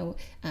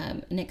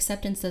 An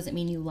acceptance doesn't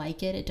mean you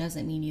like it. It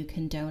doesn't mean you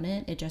condone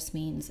it. It just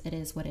means it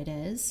is what it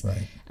is.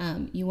 Right.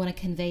 You want to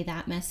convey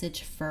that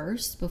message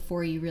first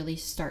before you really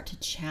start to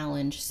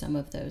challenge some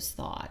of those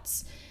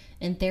thoughts.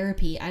 In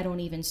therapy, I don't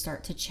even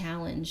start to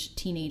challenge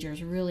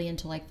teenagers really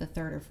until like the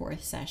third or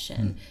fourth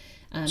session.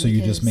 So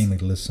you just mainly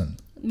listen.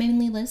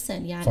 mainly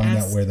listen. Yeah. Find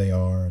out where they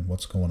are and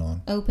what's going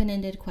on.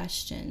 Open-ended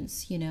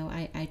questions.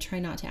 I try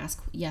not to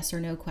ask yes or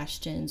no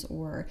questions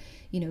or,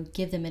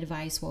 give them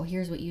advice. Well,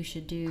 here's what you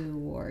should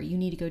do, or you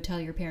need to go tell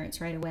your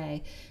parents right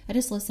away. I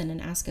just listen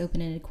and ask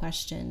open-ended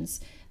questions.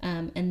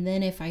 And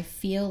then if I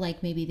feel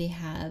like maybe they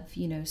have,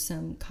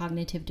 some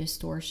cognitive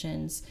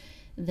distortions,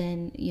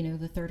 then,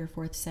 the third or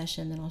fourth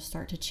session, then I'll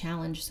start to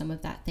challenge some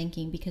of that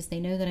thinking, because they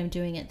know that I'm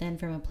doing it then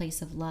from a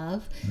place of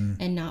love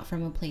and not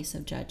from a place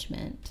of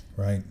judgment.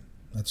 Right.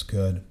 That's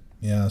good.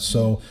 Yeah.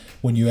 So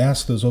when you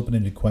ask those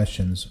open-ended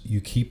questions,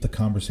 you keep the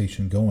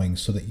conversation going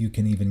so that you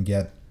can even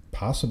get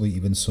possibly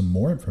even some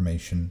more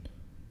information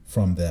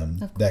from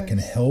them that can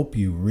help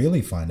you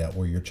really find out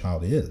where your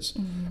child is.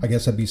 I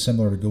guess that'd be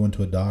similar to going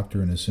to a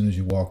doctor, and as soon as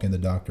you walk in, the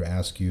doctor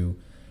asks you,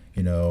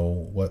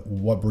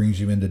 what brings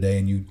you in today,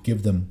 and you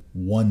give them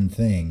one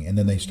thing, and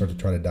then they start to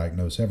try to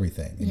diagnose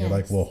everything, and you're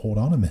like, well, hold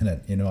on a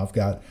minute, I've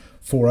got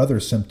 4 other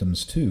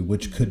symptoms too,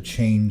 which could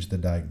change the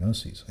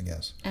diagnoses, I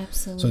guess.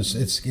 Absolutely. So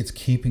it's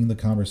keeping the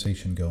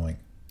conversation going.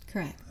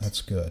 Correct.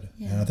 That's good.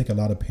 Yeah. And I think a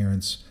lot of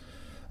parents,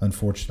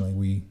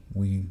 unfortunately,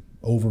 we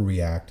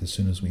overreact as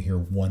soon as we hear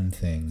one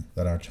thing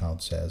that our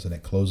child says, and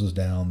it closes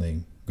down.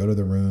 They go to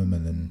the room,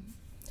 and then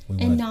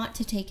not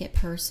to take it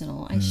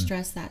personal. I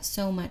stress that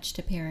so much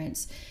to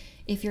parents.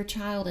 If your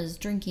child is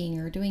drinking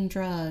or doing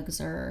drugs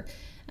or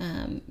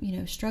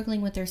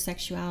struggling with their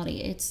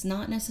sexuality, it's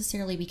not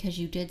necessarily because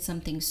you did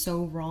something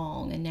so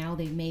wrong and now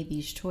they've made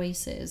these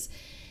choices.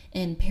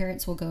 And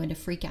parents will go into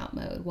freak out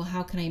mode. Well,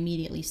 how can I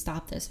immediately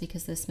stop this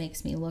because this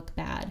makes me look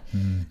bad?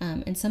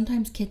 And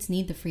sometimes kids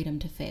need the freedom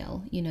to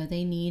fail.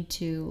 They need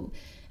to.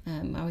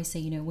 I always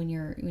say, when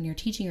you're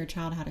teaching your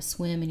child how to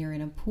swim and you're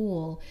in a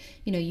pool,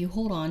 you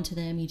hold on to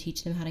them, you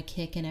teach them how to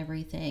kick and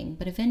everything,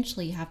 but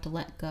eventually you have to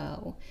let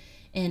go.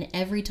 And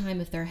every time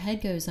if their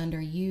head goes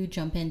under, you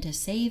jump in to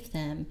save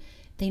them,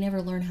 they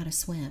never learn how to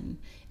swim.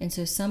 And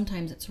so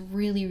sometimes it's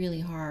really,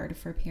 really hard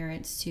for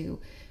parents to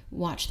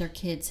watch their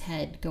kid's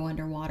head go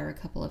underwater a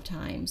couple of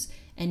times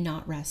and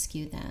not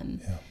rescue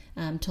them.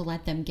 To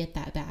let them get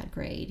that bad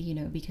grade,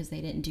 because they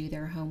didn't do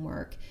their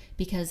homework.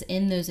 Because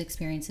in those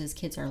experiences,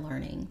 kids are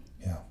learning.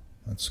 Yeah,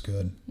 that's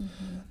good.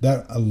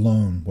 That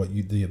alone,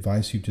 the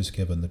advice you've just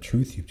given, the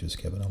truth you've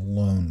just given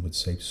alone would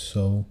save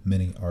so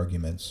many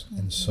arguments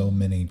and so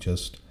many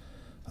just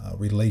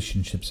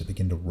relationships that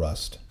begin to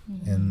rust.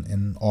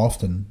 And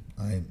often,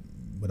 I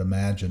would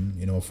imagine,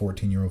 a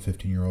 14-year-old,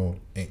 15-year-old,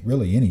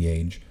 really any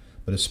age,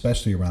 but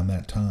especially around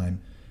that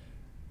time,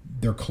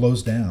 they're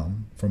closed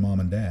down from mom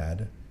and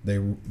dad.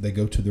 They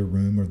go to their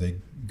room or they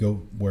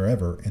go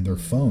wherever, and their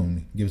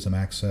phone gives them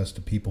access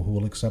to people who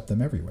will accept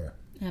them everywhere.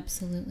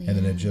 Absolutely. And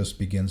then it just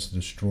begins to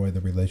destroy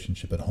the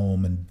relationship at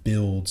home and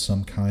build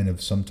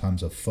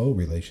sometimes a faux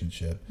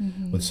relationship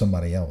with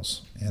somebody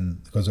else.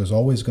 And because there's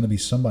always going to be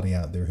somebody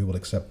out there who will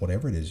accept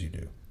whatever it is you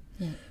do.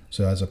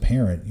 So as a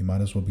parent, you might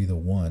as well be the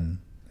one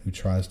who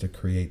tries to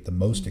create the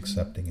most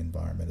accepting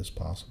environment as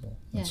possible.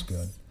 That's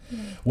good.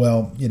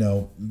 Well,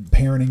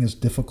 parenting is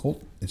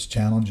difficult. It's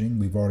challenging.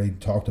 We've already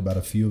talked about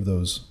a few of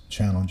those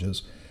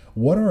challenges.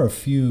 What are a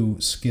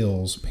few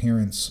skills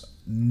parents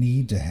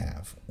need to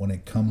have when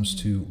it comes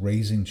to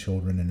raising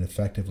children and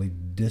effectively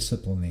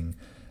disciplining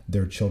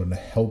their children to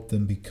help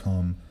them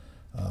become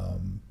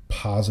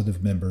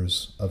positive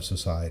members of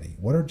society?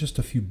 What are just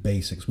a few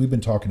basics? We've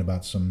been talking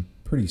about some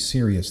pretty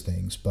serious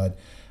things, but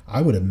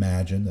I would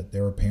imagine that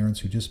there are parents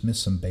who just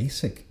miss some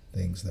basic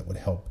things that would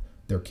help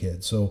their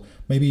kids. So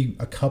maybe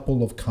a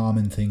couple of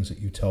common things that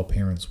you tell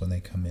parents when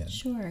they come in.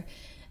 Sure.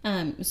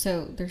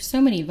 So there's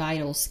so many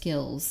vital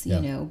skills,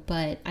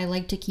 but I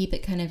like to keep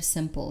it kind of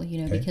simple,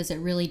 because it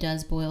really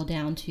does boil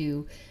down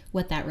to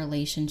what that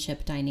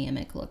relationship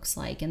dynamic looks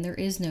like. And there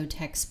is no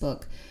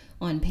textbook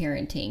on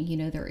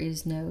parenting. There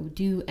is no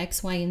do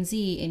X, Y, and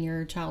Z and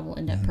your child will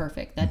end up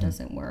perfect. That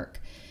doesn't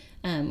work.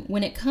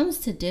 When it comes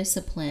to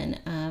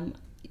discipline,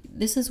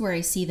 this is where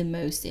I see the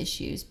most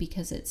issues,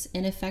 because it's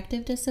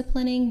ineffective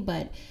disciplining,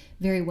 but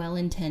very well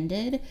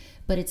intended.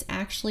 But it's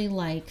actually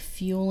like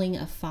fueling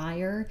a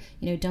fire,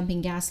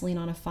 dumping gasoline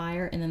on a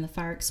fire, and then the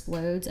fire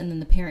explodes, and then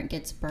the parent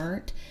gets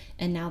burnt,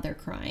 and now they're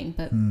crying.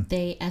 But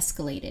they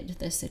escalated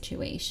the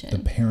situation. The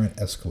parent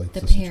escalated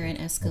the situation.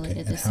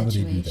 How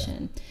did they do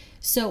that?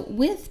 So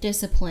with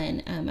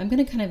discipline, I'm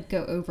going to kind of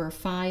go over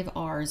 5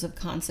 R's of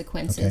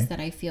consequences that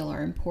I feel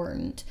are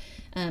important.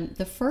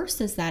 The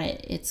first is that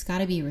it's got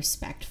to be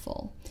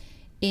respectful.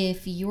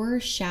 If you're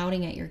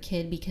shouting at your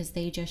kid because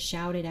they just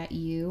shouted at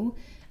you,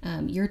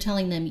 you're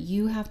telling them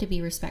you have to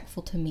be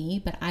respectful to me,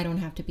 but I don't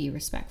have to be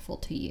respectful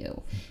to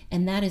you.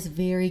 And that is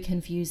very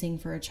confusing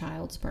for a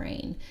child's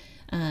brain.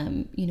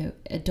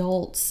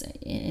 Adults,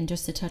 and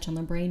just to touch on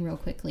the brain real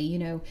quickly,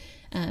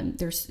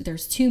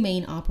 there's 2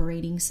 main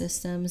operating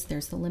systems.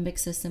 There's the limbic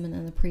system and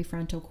then the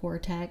prefrontal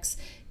cortex.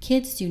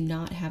 Kids do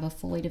not have a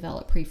fully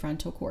developed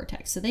prefrontal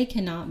cortex, so they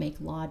cannot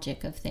make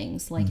logic of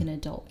things like an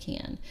adult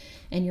can.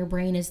 And your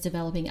brain is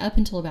developing up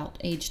until about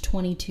age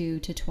 22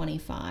 to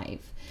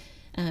 25.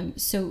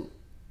 So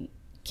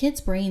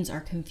kids' brains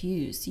are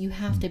confused. You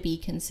have to be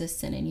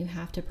consistent and you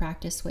have to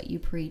practice what you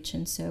preach.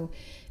 And so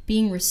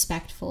being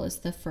respectful is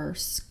the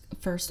first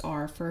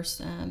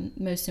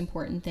most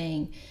important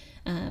thing.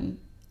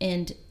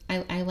 And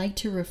I like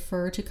to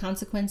refer to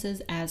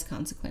consequences as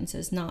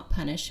consequences, not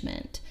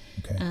punishment.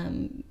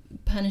 Okay.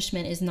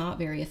 Punishment is not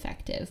very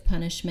effective.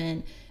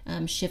 Punishment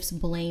shifts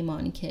blame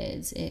on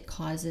kids. It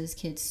causes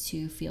kids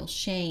to feel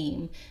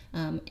shame.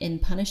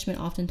 And punishment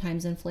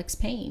oftentimes inflicts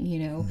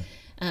pain,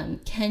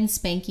 Can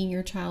spanking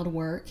your child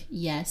work?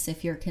 Yes,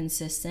 if you're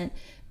consistent,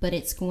 but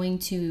it's going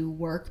to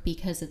work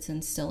because it's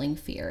instilling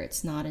fear.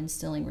 It's not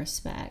instilling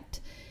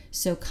respect.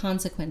 So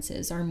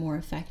consequences are more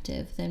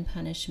effective than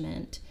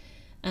punishment.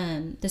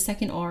 The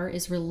second R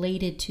is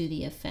related to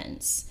the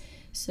offense.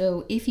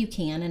 So if you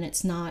can, and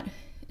it's not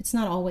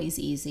always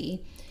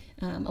easy,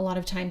 a lot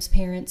of times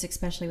parents,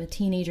 especially with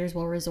teenagers,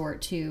 will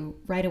resort to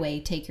right away,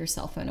 take your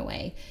cell phone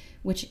away,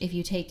 which if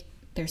you take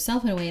their cell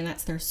phone away and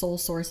that's their sole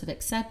source of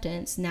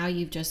acceptance, now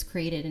you've just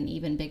created an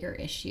even bigger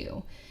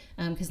issue,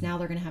 because now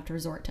they're going to have to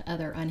resort to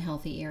other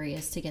unhealthy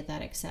areas to get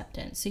that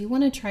acceptance. So you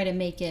want to try to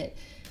make it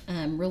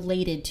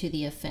related to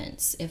the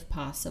offense if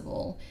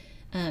possible.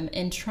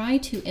 And try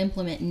to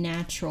implement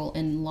natural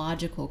and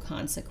logical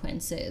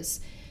consequences.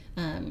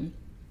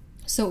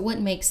 So it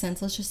wouldn't make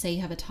sense. Let's just say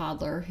you have a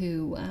toddler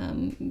who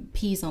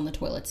pees on the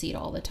toilet seat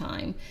all the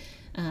time,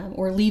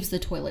 or leaves the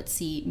toilet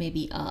seat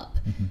maybe up.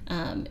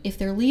 If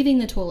they're leaving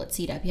the toilet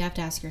seat up, you have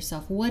to ask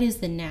yourself, what is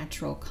the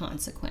natural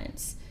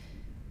consequence?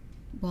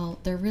 Well,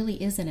 there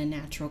really isn't a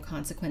natural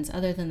consequence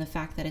other than the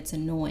fact that it's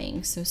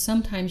annoying. So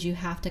sometimes you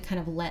have to kind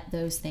of let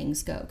those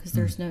things go because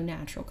there's no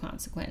natural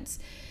consequence.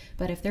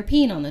 But if they're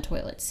peeing on the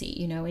toilet seat,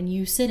 and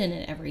you sit in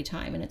it every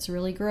time and it's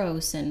really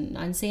gross and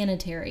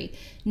unsanitary,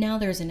 now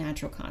there's a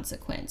natural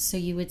consequence. So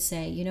you would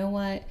say, you know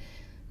what,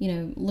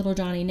 little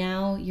Johnny,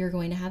 now you're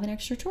going to have an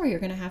extra chore. You're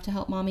going to have to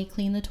help mommy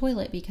clean the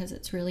toilet because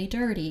it's really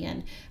dirty.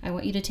 And I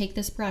want you to take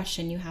this brush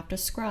and you have to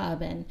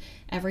scrub. And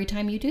every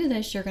time you do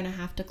this, you're going to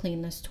have to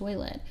clean this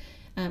toilet.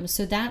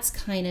 So that's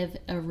kind of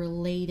a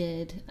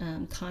related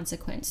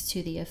consequence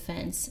to the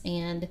offense.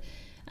 And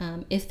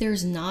if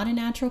there's not a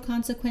natural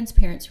consequence,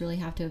 parents really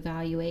have to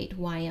evaluate,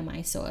 why am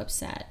I so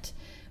upset?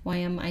 Why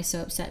am I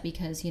so upset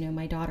because,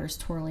 my daughter's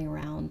twirling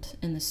around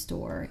in the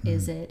store?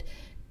 Is it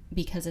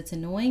because it's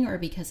annoying or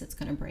because it's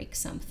going to break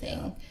something?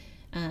 Yeah.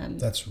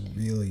 That's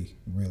really,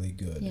 really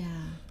good. Yeah.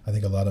 I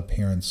think a lot of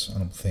parents,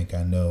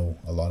 I know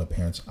a lot of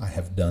parents, I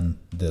have done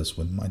this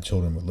when my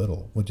children were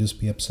little, would just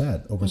be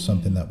upset over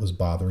something that was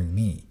bothering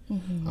me.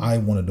 I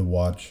wanted to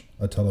watch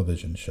a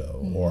television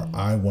show or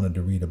I wanted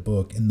to read a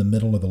book in the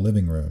middle of the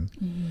living room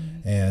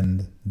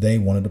and they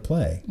wanted to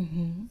play.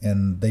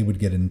 And they would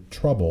get in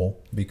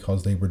trouble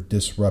because they were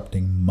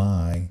disrupting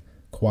my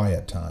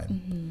quiet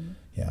time.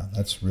 Yeah,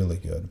 that's really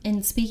good.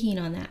 And speaking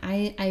on that,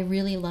 I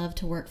really love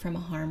to work from a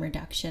harm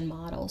reduction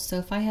model. So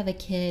if I have a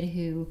kid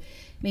who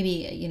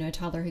maybe, a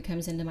toddler who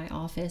comes into my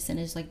office and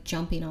is like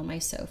jumping on my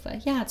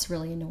sofa, yeah, it's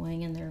really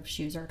annoying and their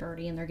shoes are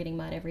dirty and they're getting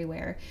mud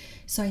everywhere.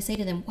 So I say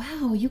to them,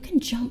 wow, you can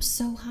jump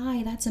so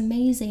high. That's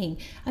amazing.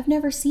 I've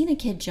never seen a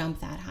kid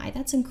jump that high.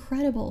 That's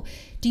incredible.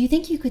 Do you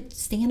think you could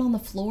stand on the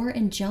floor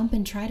and jump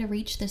and try to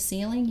reach the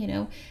ceiling?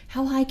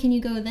 How high can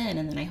you go then?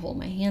 And then I hold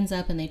my hands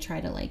up and they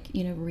try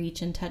to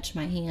reach and touch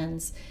my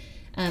hands.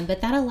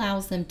 But that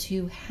allows them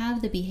to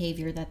have the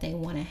behavior that they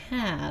want to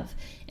have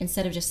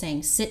instead of just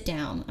saying, sit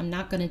down, I'm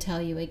not going to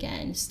tell you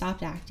again,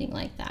 stop acting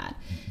like that.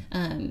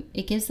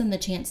 It gives them the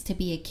chance to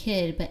be a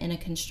kid, but in a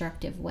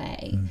constructive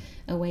way,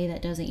 a way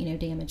that doesn't,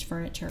 damage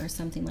furniture or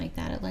something like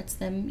that. It lets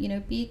them,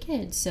 be a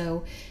kid.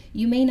 So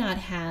you may not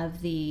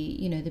have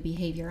the, the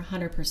behavior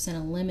 100%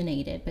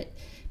 eliminated, but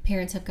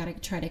parents have got to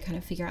try to kind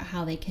of figure out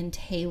how they can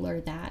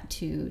tailor that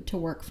to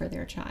work for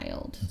their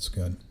child. That's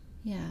good.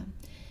 Yeah.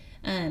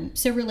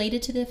 So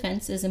related to the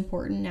offense is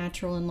important,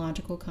 natural and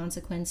logical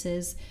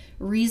consequences,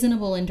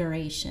 reasonable in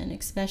duration,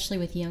 especially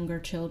with younger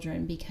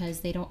children because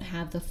they don't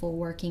have the full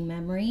working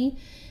memory.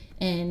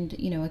 And,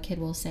 a kid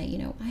will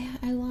say,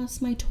 I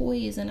lost my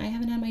toys and I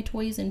haven't had my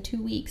toys in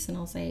 2 weeks. And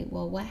I'll say,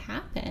 well, what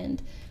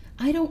happened?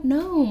 I don't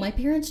know. My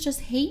parents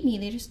just hate me.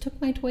 They just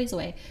took my toys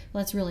away.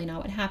 Well, that's really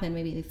not what happened.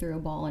 Maybe they threw a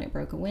ball and it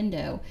broke a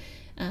window.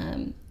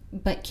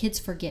 But kids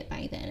forget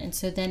by then. And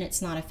so then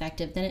it's not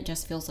effective. Then it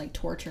just feels like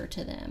torture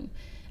to them.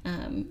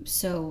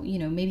 So,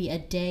 maybe a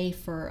day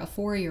for a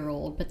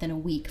 4-year-old, but then a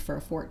week for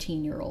a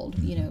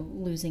 14-year-old,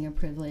 losing a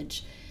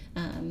privilege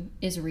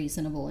is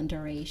reasonable in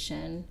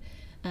duration.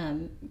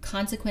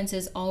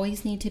 Consequences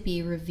always need to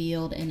be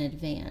revealed in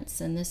advance.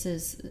 And this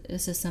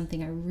is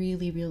something I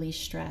really, really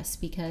stress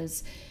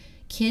because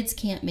kids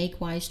can't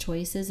make wise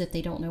choices if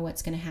they don't know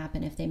what's going to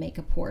happen if they make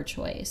a poor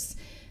choice.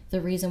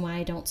 The reason why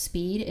I don't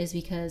speed is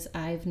because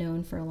I've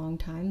known for a long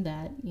time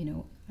that,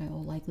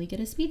 I'll likely get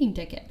a speeding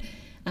ticket.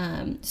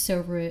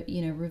 So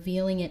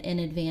revealing it in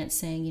advance,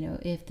 saying,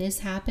 if this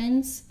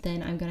happens,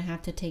 then I'm going to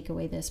have to take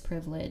away this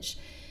privilege,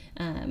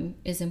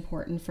 is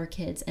important for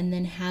kids. And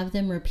then have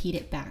them repeat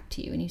it back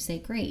to you. And you say,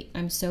 great,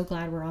 I'm so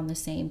glad we're on the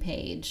same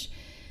page.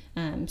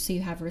 So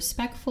you have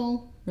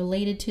respectful,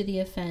 related to the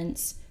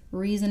offense,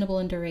 reasonable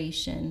in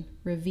duration,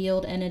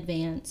 revealed in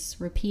advance,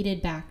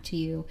 repeated back to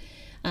you.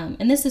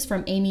 And this is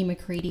from Amy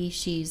McCready.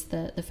 She's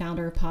the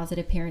founder of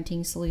Positive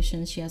Parenting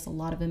Solutions. She has a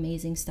lot of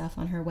amazing stuff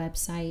on her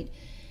website.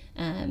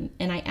 And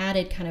I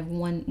added kind of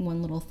one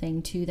little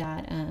thing to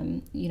that,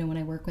 when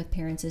I work with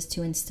parents, is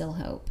to instill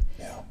hope.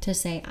 Yeah. To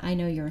say, I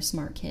know you're a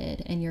smart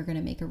kid and you're going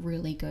to make a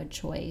really good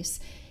choice.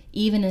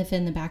 Even if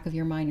in the back of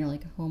your mind you're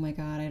like, oh my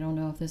God, I don't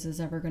know if this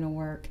is ever going to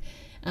work.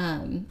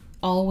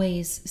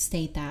 Always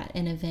state that,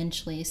 and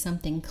eventually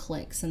something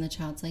clicks and the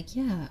child's like,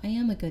 yeah, I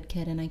am a good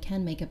kid and I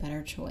can make a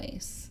better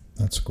choice.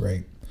 That's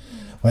great.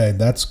 Well,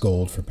 that's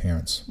gold for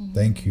parents. Mm-hmm.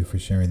 Thank you for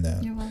sharing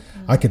that. You're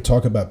welcome. I could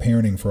talk about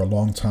parenting for a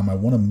long time. I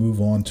want to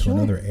move on to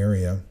another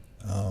area.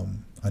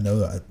 I know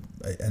that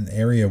an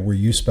area where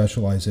you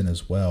specialize in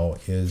as well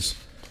is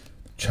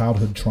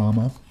childhood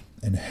trauma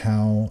and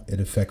how it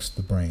affects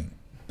the brain.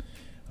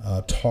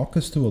 Talk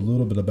us through a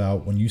little bit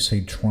about, when you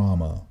say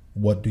trauma,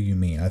 what do you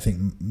mean? I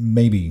think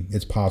maybe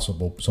it's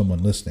possible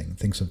someone listening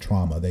thinks of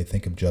trauma. They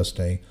think of just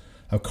a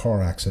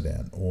car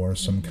accident or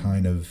some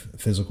kind of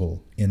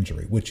physical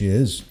injury, which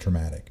is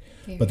traumatic.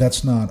 But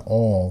that's not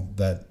all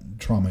that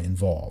trauma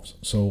involves.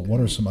 So what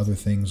are some other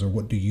things, or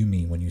what do you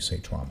mean when you say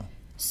trauma?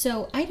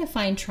 So I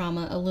define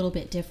trauma a little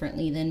bit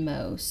differently than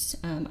most.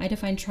 I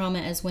define trauma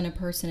as when a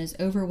person is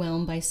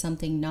overwhelmed by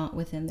something not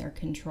within their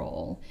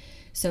control.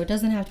 So it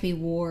doesn't have to be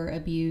war,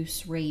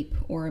 abuse, rape,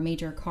 or a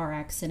major car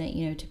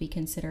accident, to be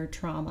considered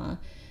trauma.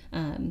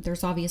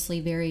 There's obviously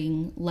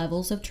varying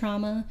levels of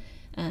trauma.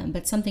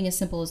 But something as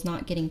simple as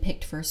not getting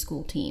picked for a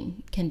school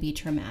team can be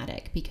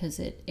traumatic because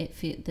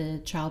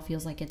the child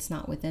feels like it's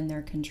not within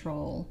their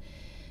control.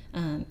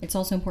 It's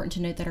also important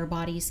to note that our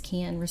bodies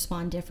can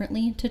respond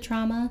differently to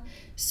trauma.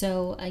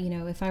 So,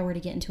 if I were to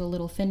get into a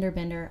little fender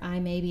bender, I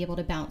may be able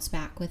to bounce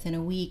back within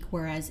a week,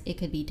 whereas it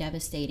could be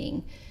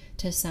devastating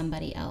to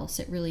somebody else.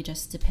 It really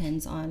just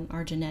depends on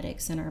our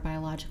genetics and our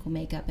biological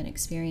makeup and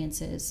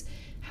experiences,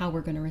 how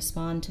we're going to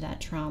respond to that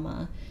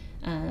trauma.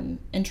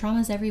 And trauma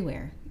is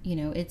everywhere.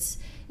 It's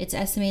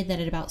estimated that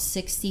at about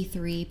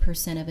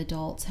 63% of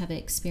adults have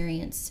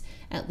experienced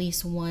at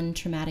least one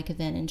traumatic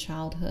event in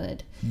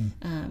childhood.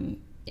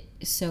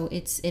 So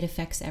it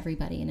affects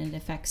everybody, and it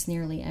affects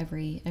nearly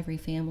every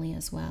family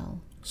as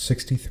well.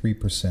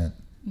 63%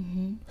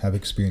 have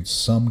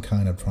experienced some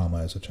kind of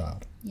trauma as a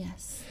child.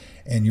 Yes.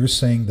 And you're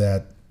saying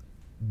that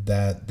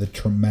the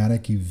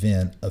traumatic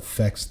event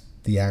affects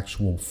the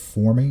actual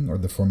forming or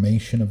the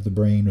formation of the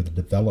brain or the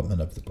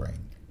development of the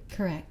brain.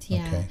 Correct.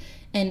 Yeah. Okay.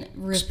 And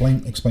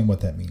explain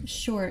what that means.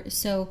 Sure.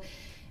 So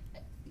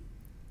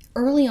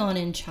early on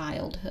in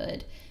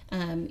childhood,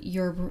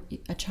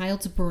 a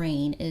child's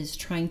brain is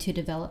trying to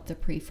develop the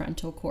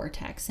prefrontal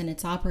cortex, and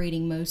it's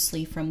operating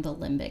mostly from the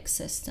limbic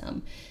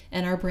system.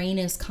 And our brain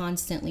is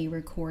constantly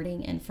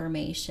recording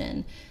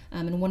information.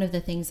 And one of the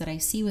things that I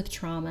see with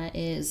trauma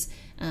is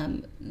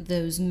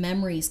those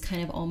memories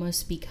kind of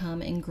almost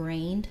become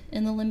ingrained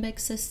in the limbic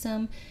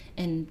system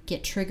and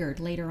get triggered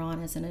later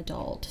on as an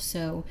adult.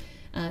 So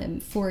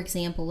for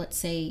example, let's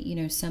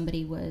say,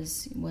 somebody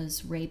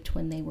was raped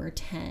when they were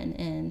 10,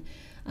 and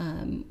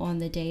on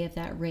the day of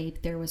that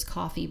rape, there was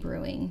coffee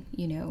brewing,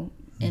 in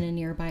a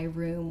nearby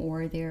room,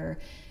 or their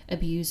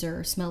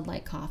abuser smelled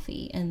like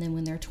coffee. And then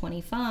when they're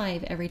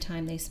 25, every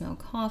time they smell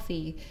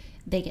coffee,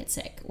 they get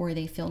sick, or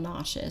they feel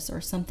nauseous, or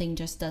something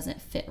just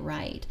doesn't fit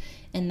right.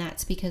 And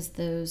that's because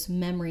those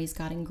memories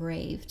got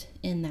engraved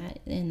in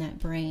that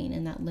brain,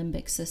 in that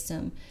limbic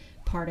system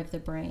part of the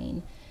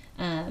brain.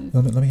 Let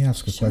me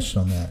ask a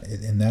question on that.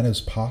 And that is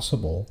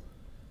possible.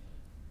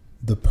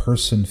 The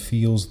person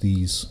feels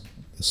these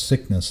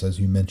sickness, as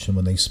you mentioned,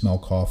 when they smell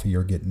coffee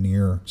or get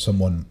near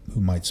someone who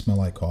might smell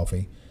like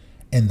coffee,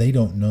 and they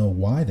don't know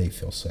why they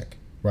feel sick,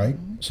 right?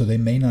 Mm-hmm. So they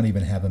may not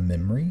even have a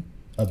memory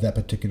of that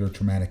particular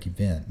traumatic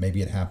event.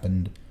 Maybe it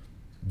happened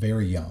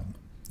very young.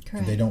 Correct.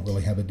 And they don't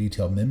really have a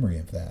detailed memory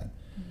of that.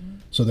 Mm-hmm.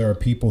 So there are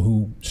people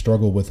who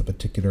struggle with a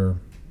particular,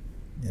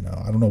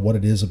 I don't know what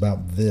it is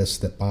about this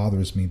that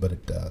bothers me, but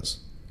it does.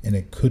 And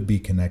it could be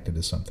connected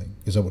to something.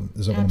 Is that what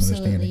I'm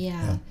understanding?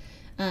 Yeah.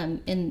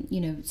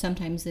 And,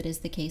 sometimes it is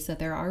the case that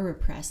there are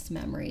repressed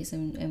memories,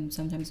 and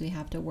sometimes we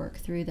have to work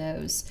through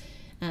those.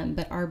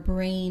 But our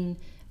brain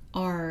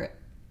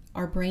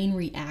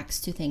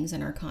reacts to things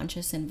in our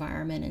conscious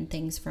environment, and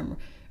things from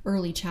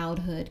early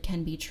childhood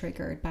can be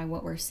triggered by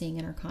what we're seeing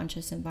in our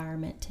conscious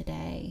environment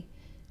today.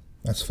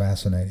 That's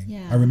fascinating.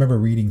 Yeah. I remember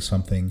reading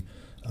something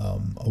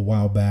a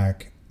while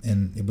back,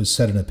 and it was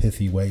said in a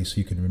pithy way so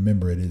you can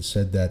remember it. It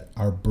said that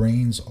our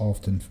brains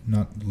often,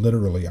 not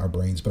literally our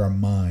brains, but our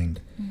mind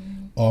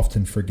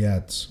often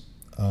forgets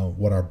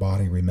what our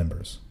body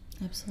remembers.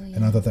 Absolutely.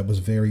 And I thought that was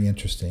very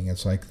interesting.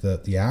 It's like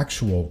the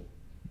actual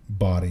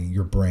body,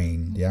 your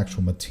brain, the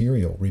actual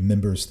material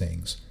remembers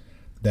things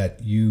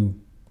that you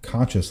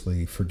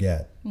consciously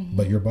forget,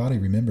 but your body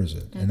remembers it.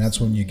 Absolutely. And that's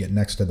when you get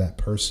next to that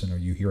person, or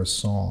you hear a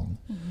song,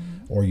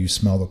 or you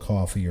smell the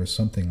coffee or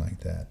something like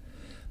that.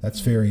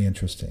 That's very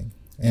interesting.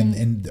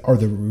 And are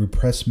the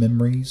repressed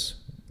memories,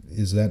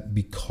 is that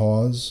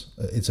because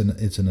it's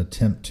an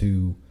attempt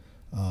to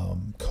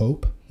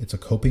cope. It's a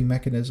coping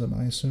mechanism,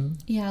 I assume.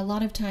 Yeah, a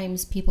lot of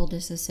times people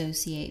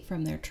disassociate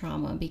from their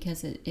trauma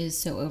because it is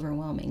so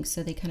overwhelming.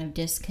 So they kind of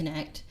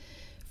disconnect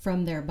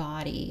from their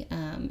body.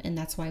 And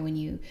that's why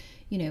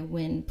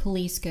when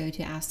police go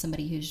to ask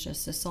somebody who's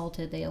just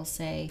assaulted, they'll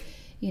say,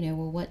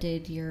 well, what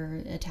did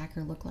your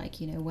attacker look like?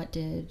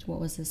 What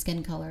was the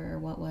skin color, or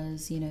what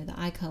was, the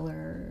eye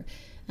color,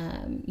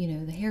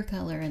 the hair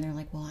color? And they're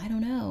like, well, I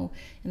don't know.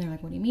 And they're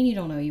like, what do you mean you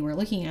don't know? You were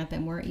looking at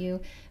them, weren't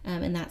you?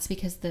 And that's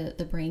because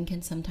the brain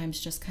can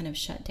sometimes just kind of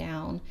shut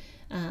down.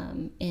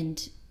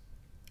 And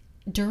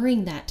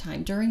during that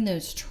time, during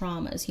those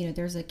traumas,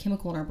 there's a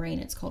chemical in our brain,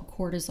 it's called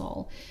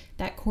cortisol.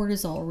 That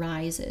cortisol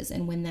rises.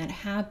 And when that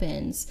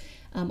happens,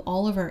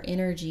 all of our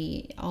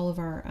energy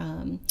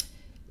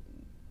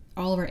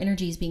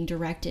is being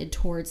directed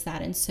towards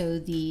that. And so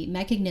the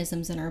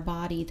mechanisms in our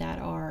body that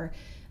are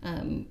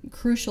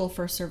crucial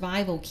for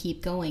survival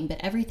keep going, but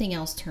everything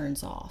else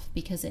turns off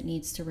because it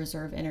needs to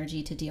reserve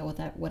energy to deal with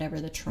that,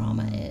 whatever the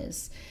trauma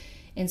is.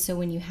 And so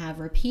when you have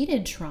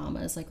repeated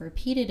traumas, like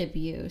repeated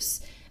abuse,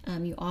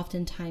 you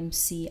oftentimes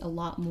see a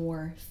lot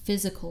more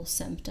physical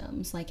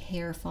symptoms, like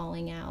hair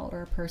falling out,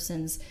 or a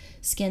person's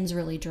skin's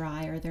really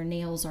dry, or their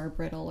nails are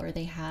brittle, or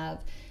they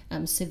have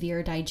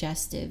severe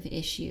digestive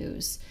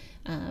issues.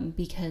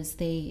 Because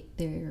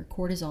their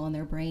cortisol in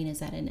their brain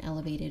is at an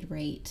elevated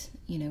rate,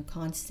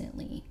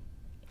 constantly.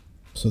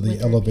 So the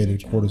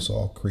elevated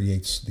cortisol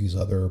creates these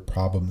other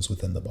problems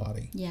within the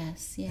body.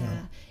 Yes,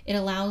 yeah. It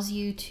allows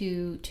you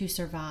to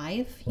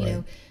survive.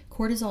 Right.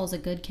 Cortisol is a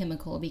good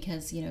chemical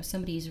because,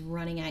 somebody's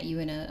running at you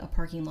in a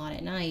parking lot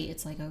at night.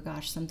 It's like, oh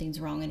gosh, something's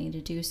wrong. I need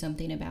to do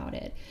something about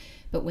it.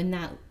 But when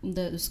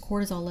those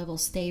cortisol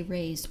levels stay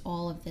raised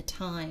all of the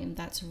time,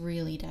 that's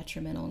really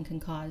detrimental and can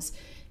cause,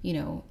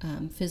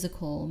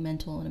 physical,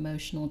 mental, and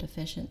emotional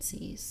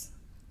deficiencies.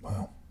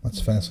 Wow, that's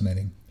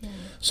fascinating. Yeah.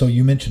 So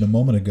you mentioned a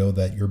moment ago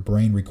that your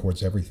brain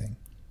records everything.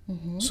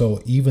 Mm-hmm.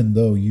 So even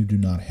though you do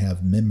not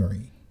have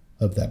memory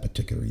of that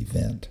particular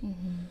event,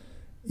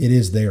 it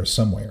is there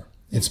somewhere.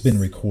 Yes. It's been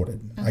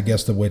recorded. I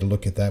guess the way to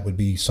look at that would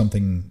be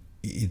something,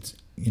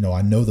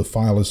 I know the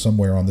file is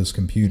somewhere on this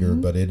computer,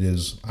 but it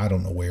is, I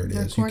don't know where it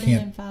is. You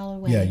can't, and file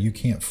away. Yeah, you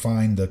can't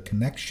find the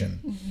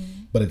connection,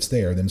 but it's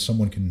there. Then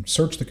someone can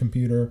search the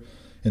computer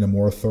in a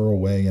more thorough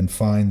way and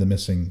find the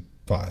missing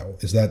file.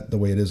 Is that the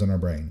way it is in our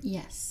brain?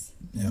 Yes.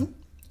 Yeah.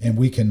 And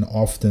we can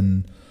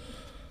often,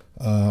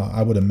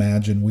 I would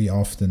imagine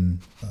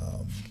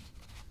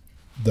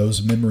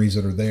those memories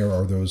that are there,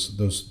 or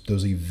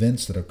those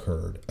events that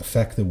occurred,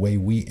 affect the way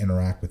we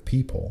interact with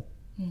people,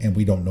 and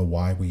we don't know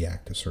why we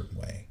act a certain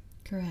way.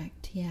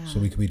 Correct, yeah. So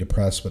we could be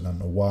depressed but not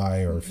know why,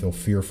 or feel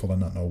fearful and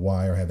not know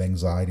why, or have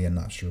anxiety and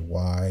not sure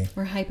why.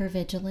 Or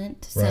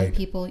hypervigilant. Right. Some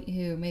people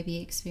who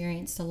maybe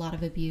experienced a lot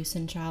of abuse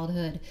in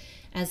childhood,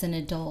 as an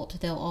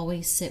adult, they'll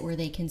always sit where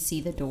they can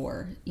see the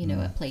door,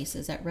 at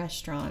places, at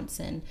restaurants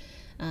and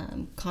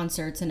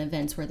concerts and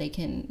events where they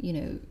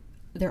can,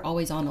 they're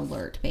always on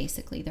alert,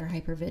 basically. They're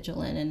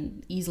hypervigilant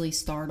and easily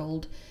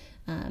startled.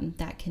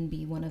 That can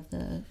be one of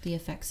the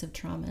effects of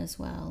trauma as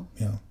well.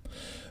 Yeah.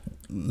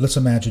 Let's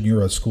imagine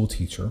you're a school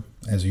teacher,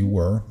 as you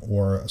were,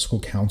 or a school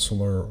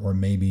counselor, or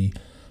maybe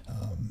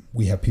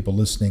we have people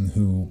listening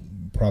who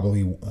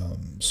probably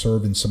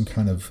serve in some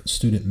kind of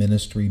student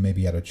ministry,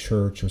 maybe at a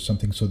church or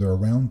something. So they're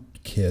around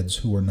kids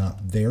who are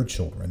not their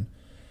children.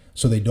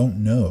 So they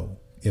don't know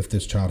if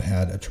this child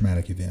had a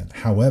traumatic event.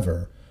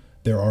 However,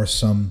 there are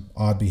some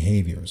odd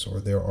behaviors, or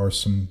there are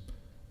some,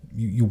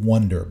 you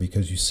wonder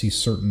because you see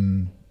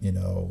certain,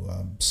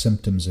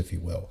 symptoms, if you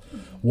will.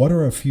 What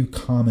are a few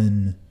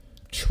common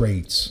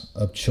traits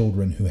of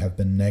children who have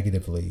been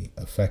negatively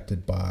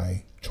affected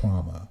by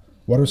trauma?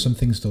 What are some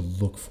things to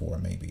look for,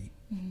 maybe?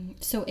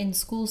 So in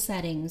school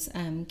settings,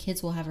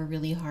 kids will have a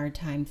really hard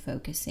time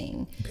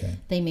focusing. Okay.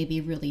 They may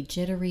be really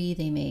jittery.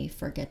 They may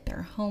forget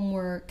their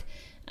homework.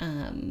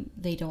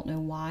 They don't know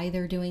why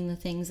they're doing the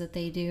things that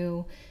they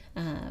do.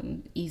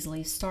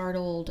 Easily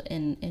startled.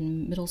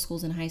 In middle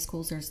schools and high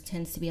schools, there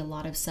tends to be a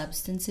lot of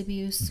substance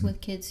abuse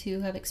with kids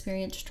who have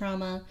experienced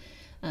trauma.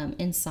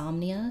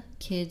 Insomnia,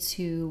 kids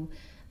who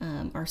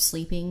are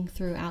sleeping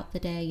throughout the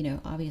day.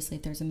 Obviously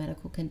if there's a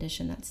medical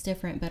condition, that's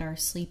different, but are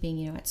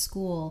sleeping, at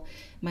school,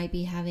 might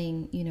be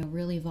having,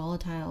 really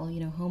volatile,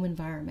 home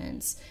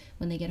environments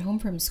when they get home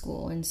from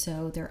school. And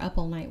so they're up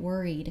all night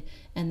worried,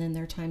 and then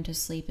their time to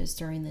sleep is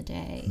during the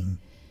day.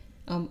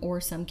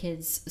 Or some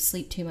kids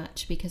sleep too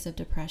much because of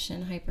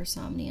depression,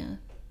 hypersomnia.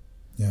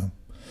 Yeah.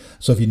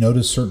 So if you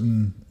notice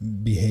certain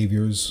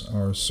behaviors,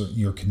 or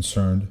you're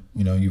concerned,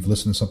 you've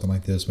listened to something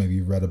like this, maybe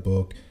you read a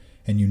book,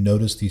 and you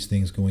notice these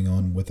things going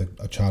on with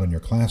a child in your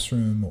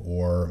classroom,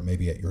 or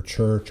maybe at your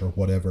church or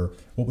whatever,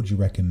 what would you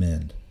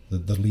recommend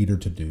the leader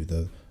to do,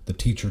 the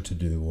teacher to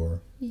do?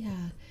 Or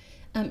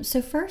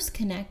so first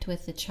connect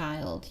with the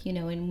child,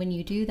 and when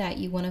you do that,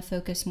 you want to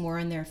focus more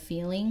on their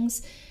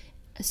feelings.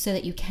 so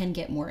that you can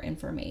get more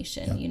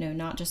information,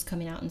 not just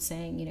coming out and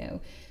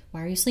saying,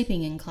 why are you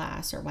sleeping in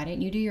class, or why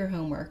didn't you do your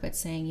homework, but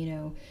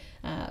saying,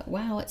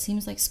 wow, it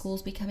seems like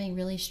school's becoming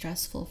really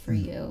stressful for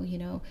you.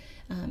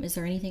 Is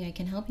there anything I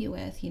can help you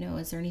with?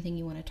 Is there anything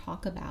you want to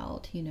talk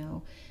about?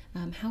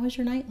 How was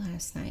your night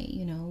last night?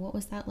 What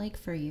was that like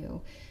for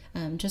you?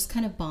 Just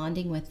kind of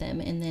bonding with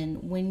them. And then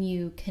when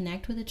you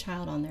connect with a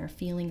child on their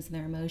feelings and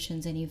their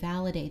emotions and you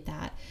validate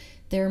that,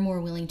 they're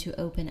more willing to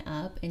open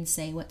up and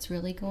say what's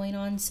really going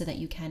on so that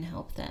you can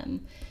help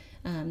them.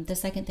 The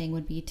second thing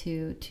would be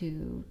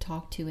to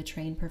talk to a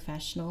trained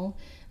professional,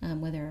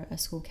 whether a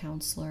school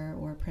counselor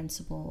or a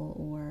principal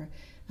or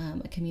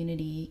a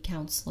community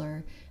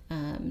counselor,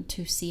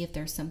 to see if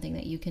there's something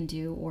that you can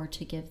do, or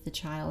to give the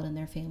child and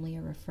their family a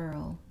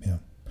referral. Yeah.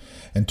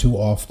 And too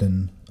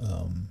often,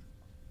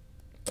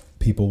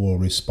 people will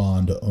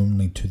respond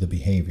only to the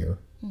behavior,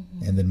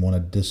 and then want to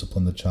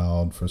discipline the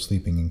child for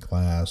sleeping in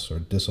class or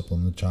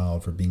discipline the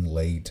child for being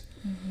late.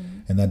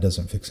 And that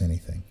doesn't fix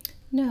anything.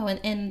 No,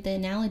 and the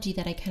analogy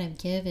that I kind of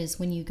give is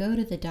when you go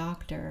to the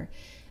doctor,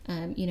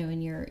 and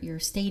you're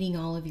stating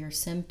all of your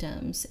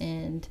symptoms,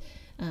 and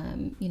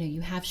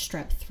you have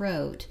strep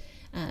throat.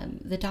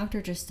 The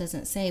doctor just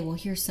doesn't say, well,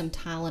 here's some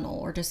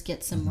Tylenol, or just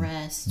get some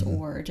rest,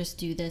 or just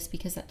do this,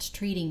 because that's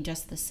treating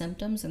just the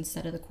symptoms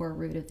instead of the core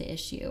root of the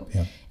issue.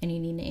 Yeah. And you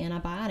need an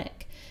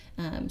antibiotic.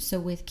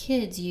 So with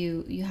kids,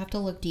 you have to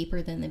look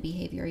deeper than the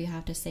behavior. You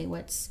have to say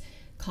what's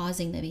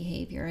causing the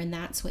behavior, and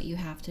that's what you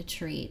have to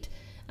treat,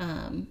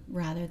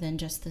 rather than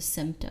just the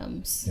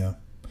symptoms. Yeah.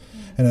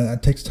 And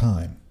it takes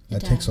time.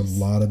 It takes a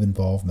lot of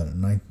involvement.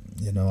 And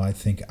I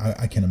think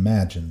I can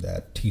imagine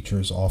that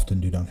teachers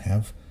often do not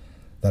have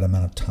that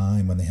amount of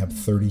time when they have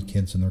 30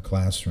 kids in their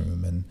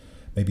classroom, and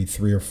maybe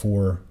 3 or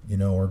 4,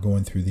 are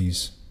going through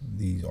these,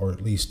 or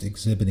at least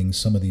exhibiting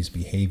some of these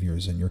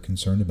behaviors, and you're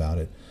concerned about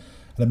it.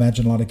 I'd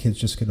imagine a lot of kids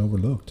just get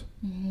overlooked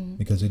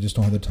because they just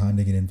don't have the time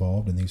to get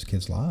involved in these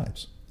kids'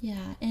 lives.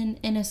 Yeah, and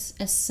a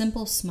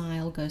simple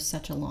smile goes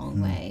such a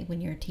long way when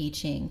you're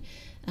teaching.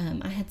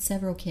 I had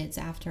several kids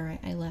after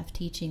I left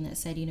teaching that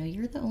said,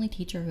 you're the only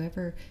teacher who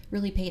ever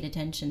really paid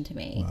attention to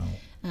me.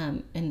 Wow.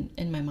 And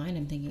in my mind,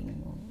 I'm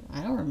thinking, well,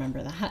 I don't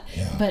remember that.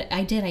 Yeah. But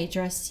I did. I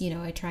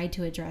tried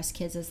to address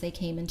kids as they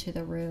came into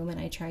the room,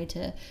 and I tried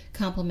to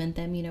compliment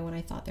them, when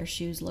I thought their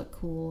shoes looked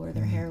cool or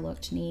their hair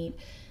looked neat.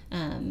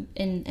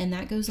 And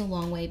that goes a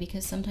long way,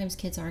 because sometimes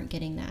kids aren't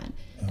getting that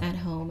at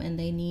home, and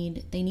they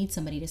need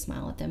somebody to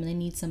smile at them, and they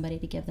need somebody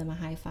to give them a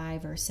high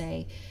five, or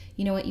say,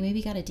 you know what, you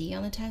maybe got a D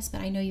on the test,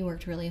 but I know you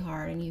worked really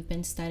hard, and you've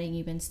been studying,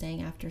 you've been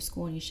staying after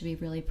school, and you should be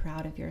really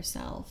proud of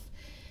yourself.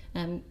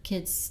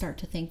 Kids start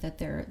to think that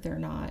they're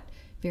not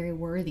very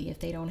worthy if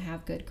they don't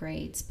have good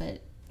grades,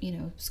 but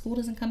school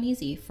doesn't come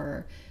easy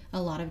for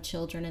a lot of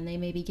children, and they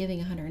may be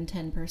giving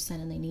 110%,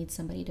 and they need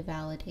somebody to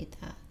validate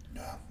that.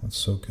 Yeah, that's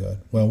so good.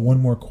 Well, one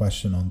more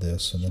question on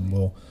this, and then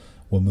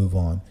we'll move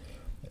on.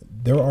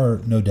 There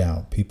are no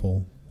doubt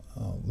people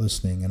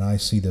listening, and I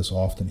see this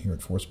often here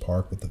at Forest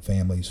Park with the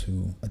families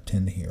who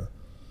attend here.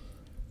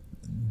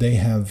 They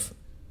have,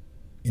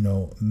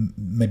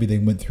 maybe they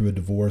went through a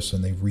divorce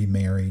and they've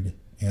remarried,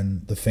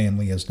 and the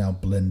family is now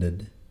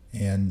blended,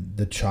 and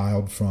the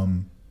child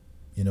from,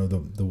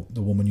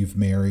 the woman you've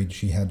married,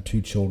 she had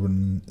 2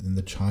 children, and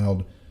the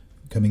child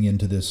coming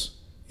into this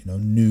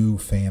new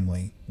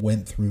family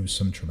went through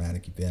some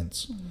traumatic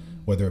events,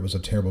 whether it was a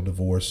terrible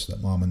divorce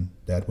that mom and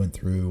dad went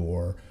through,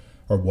 or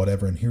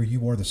whatever. And here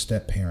you are, the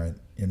step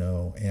parent,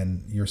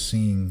 and you're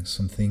seeing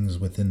some things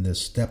within this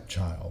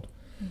stepchild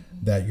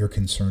that you're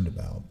concerned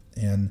about.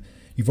 And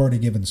you've already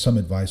given some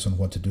advice on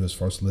what to do as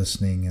far as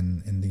listening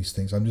and these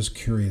things. I'm just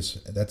curious,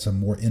 that's a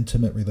more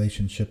intimate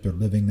relationship. They're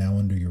living now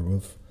under your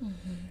roof.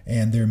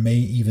 And there may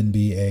even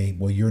be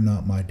well, you're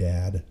not my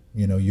dad.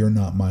 You're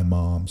not my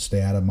mom.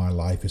 Stay out of my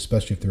life,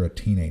 especially if they're a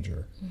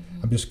teenager.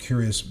 I'm just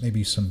curious,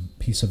 maybe some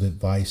piece of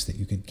advice that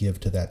you could give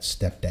to that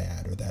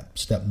stepdad or that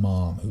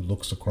stepmom who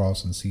looks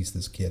across and sees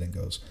this kid and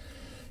goes,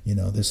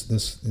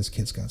 this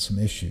kid's got some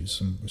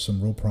issues,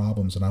 some real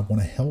problems, and I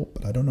want to help,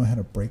 but I don't know how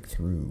to break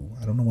through.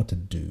 I don't know what to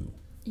do.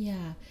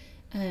 Yeah.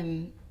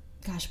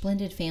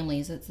 Blended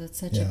families, that's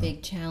such a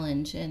big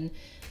challenge. And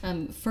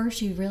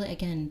first, you really,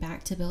 again,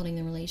 back to building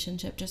the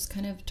relationship, just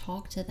kind of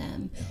talk to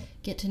them,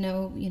 get to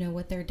know,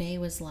 what their day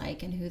was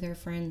like and who their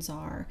friends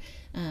are.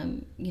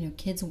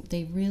 Kids,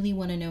 they really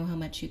want to know how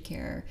much you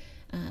care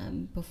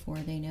before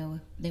they know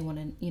they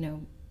want to,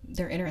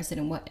 they're interested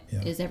in what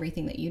is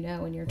everything that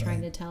and you're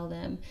trying to tell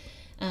them.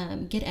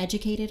 Get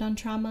educated on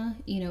trauma.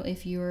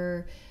 If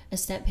you're a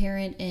step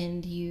parent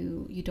and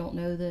you don't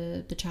know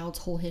the child's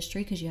whole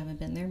history because you haven't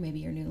been there, maybe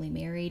you're newly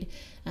married,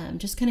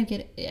 just kind of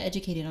get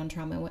educated on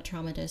trauma, what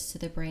trauma does to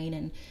the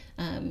brain,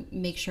 and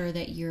make sure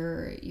that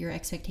your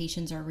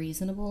expectations are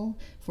reasonable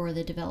for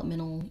the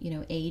developmental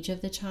age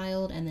of the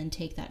child, and then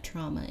take that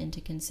trauma into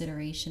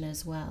consideration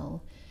as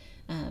well.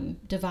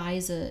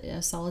 Devise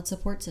a solid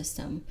support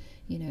system.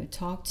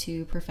 Talk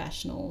to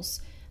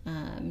professionals,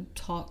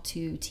 talk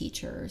to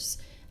teachers,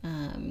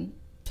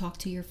 talk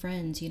to your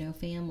friends,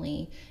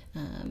 family.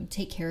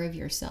 Take care of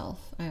yourself.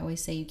 I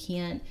always say you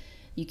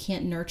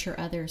can't nurture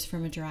others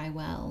from a dry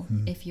well.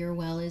 If your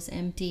well is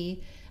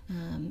empty,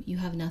 you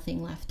have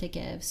nothing left to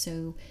give.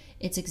 So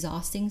it's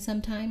exhausting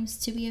sometimes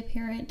to be a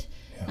parent.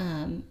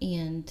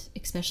 And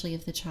especially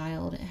if the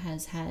child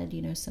has had,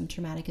 some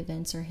traumatic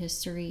events or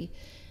history,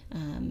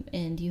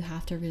 and you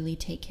have to really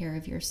take care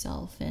of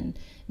yourself and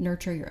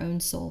nurture your own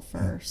soul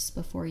first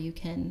before you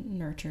can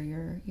nurture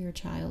your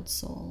child's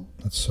soul.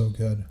 That's so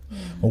good. Yeah.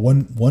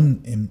 Well,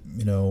 one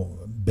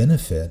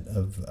benefit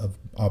of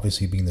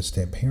obviously being the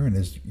step parent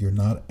is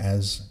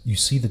you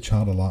see the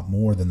child a lot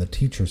more than the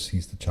teacher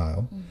sees the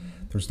child.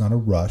 There's not a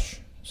rush,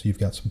 so you've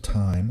got some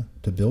time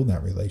to build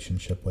that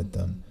relationship with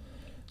them.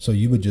 So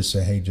you would just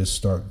say, hey, just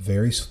start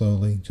very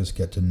slowly, just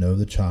get to know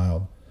the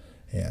child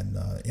and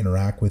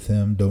interact with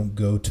him. Don't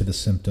go to the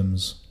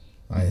symptoms.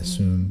 I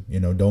assume,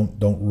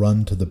 don't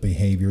run to the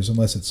behaviors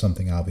unless it's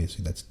something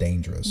obviously that's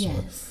dangerous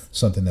or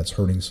something that's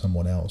hurting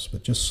someone else.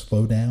 But just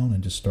slow down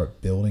and just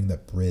start building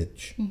that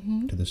bridge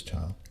to this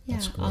child. Yeah,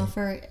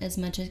 offer as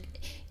much as,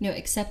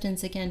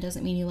 acceptance again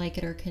doesn't mean you like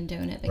it or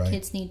condone it, but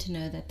kids need to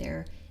know that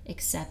they're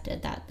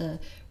accepted, that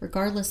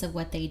regardless of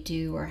what they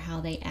do or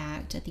how they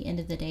act, at the end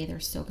of the day, they're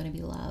still going to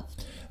be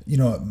loved.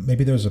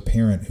 Maybe there's a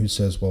parent who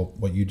says, well,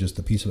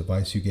 the piece of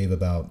advice you gave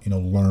about,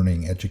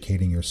 learning,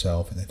 educating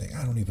yourself, and they think,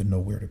 I don't even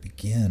know where to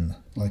begin.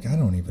 Like, I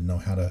don't even know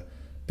how to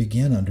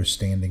begin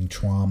understanding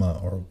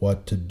trauma or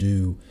what to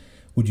do.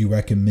 Would you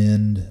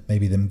recommend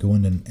maybe them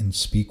going and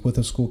speak with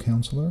a school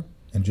counselor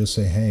and just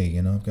say, hey,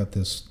 I've got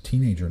this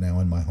teenager now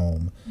in my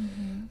home,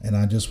 and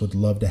I just would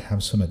love to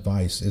have some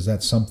advice. Is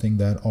that something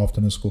that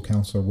often a school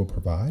counselor will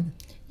provide?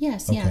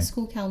 Yes, okay.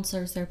 School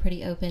counselors, they're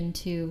pretty open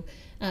to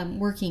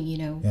working,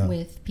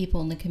 with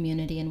people in the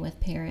community and with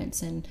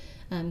parents, and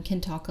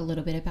can talk a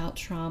little bit about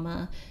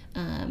trauma.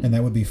 And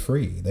that would be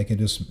free. They could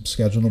just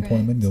schedule an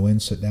appointment, go in,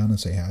 sit down, and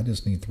say, hey, I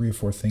just need 3 or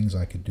 4 things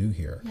I could do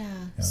here.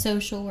 Yeah.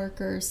 Social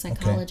workers,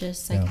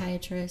 psychologists,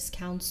 psychiatrists,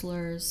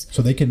 counselors.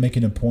 So they can make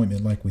an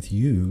appointment like with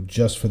you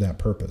just for that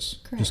purpose.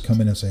 Correct. Just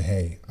come in and say,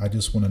 hey, I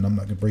just want to, I'm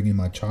not bringing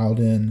my child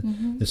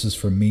in. This is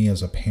for me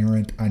as a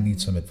parent. I need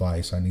some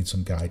advice. I need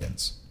some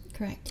guidance.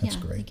 Correct. That's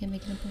great. They can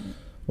make an appointment.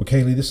 Well,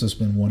 Kaylee, this has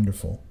been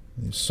wonderful.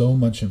 There's so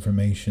much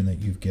information that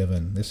you've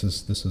given. This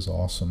is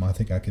awesome. I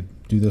think I could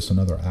do this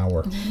another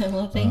hour.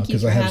 Well, thank you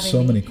because for I have having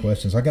so me. many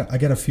questions. I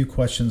got a few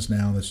questions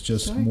now that's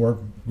just more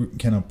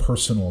kind of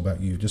personal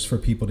about you, just for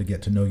people to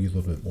get to know you a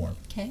little bit more.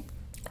 Okay.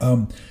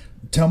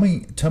 Tell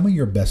me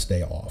your best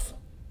day off.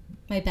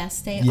 My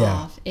best day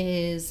off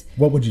is...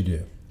 What would you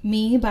do?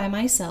 Me by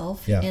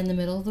myself in the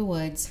middle of the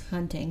woods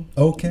hunting.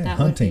 Okay, that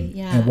hunting. Would be,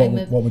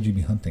 and what would you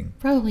be hunting?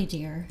 Probably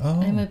deer.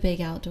 Oh. I'm a big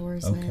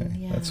outdoorsman. Okay,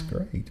 yeah. That's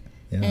great.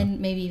 Yeah. And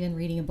maybe even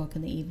reading a book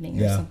in the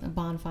evening or something, a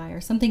bonfire,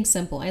 something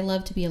simple. I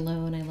love to be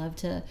alone. I love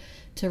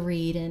to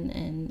read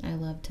and I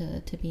love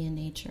to be in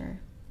nature.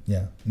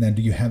 Yeah. Now,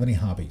 do you have any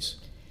hobbies?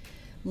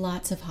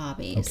 Lots of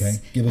hobbies. Okay,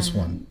 give us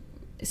one.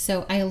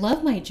 So I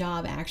love my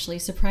job, actually.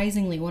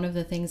 Surprisingly, one of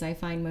the things I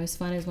find most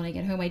fun is when I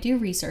get home, I do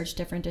research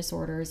different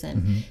disorders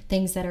and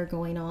things that are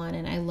going on.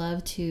 And I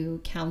love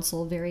to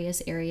counsel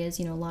various areas.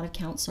 A lot of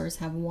counselors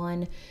have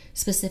one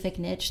specific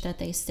niche that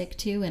they stick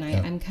to. And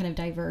I'm kind of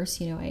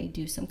diverse. I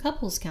do some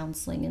couples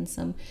counseling and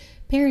some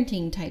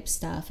parenting type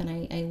stuff.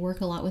 And I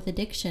work a lot with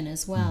addiction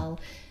as well.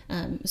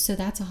 So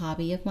that's a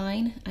hobby of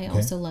mine. I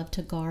also love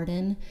to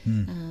garden.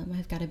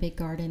 I've got a big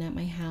garden at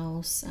my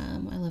house.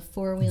 I love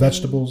four-wheeling.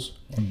 Vegetables?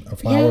 A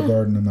flower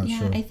garden? I'm not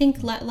sure. I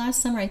think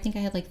last summer, I think I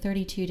had like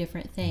 32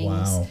 different things.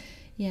 Wow.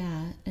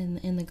 Yeah,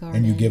 in the garden.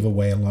 And you give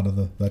away a lot of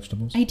the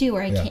vegetables? I do,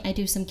 or I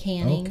do some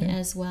canning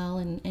as well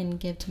and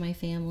give to my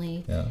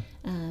family. Yeah.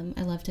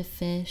 I love to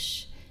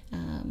fish.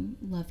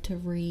 Love to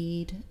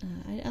read.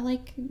 I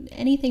like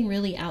anything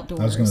really outdoors.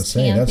 I was going to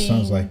say, camping. That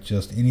sounds like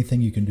just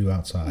anything you can do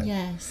outside.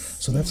 Yes.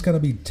 So that's got to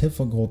be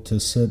difficult to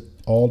sit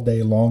all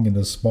day long in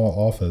a small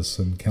office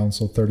and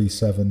counsel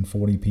 37,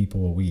 40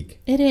 people a week.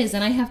 It is,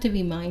 and I have to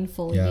be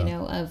mindful,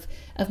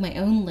 of my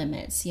own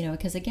limits,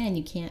 because again,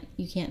 you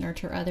can't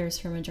nurture others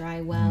from a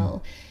dry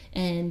well.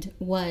 And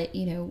what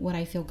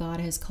I feel God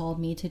has called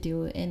me to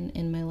do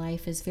in my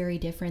life is very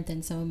different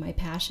than some of my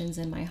passions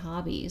and my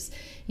hobbies.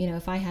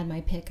 If I had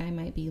my pick, I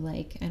might be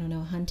like, I don't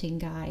know, a hunting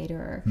guide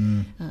or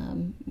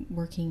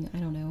working, I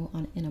don't know,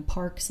 in a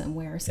park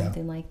somewhere or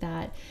something like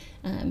that.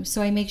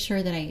 So I make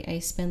sure that I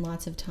spend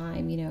lots of time,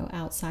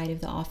 outside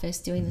of the office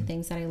doing the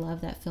things that I love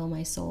that fill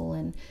my soul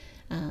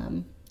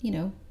and,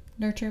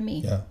 nurture me.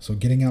 Yeah. So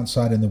getting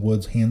outside in the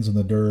woods, hands in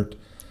the dirt,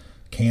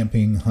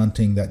 camping,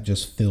 hunting, that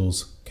just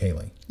fills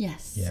Kaylee.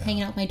 Yes. Yeah.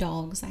 Hanging out with my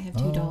dogs. I have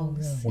 2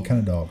 dogs. Yeah. What kind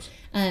of dogs?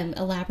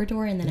 A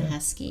Labrador and then a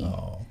Husky.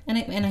 Oh,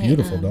 and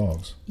beautiful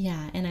dogs.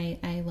 Yeah, and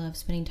I love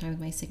spending time with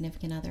my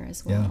significant other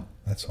as well. Yeah,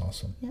 that's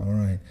awesome. Yep. All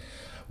right.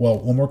 Well,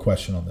 one more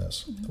question on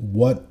this.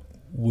 What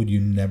would you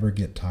never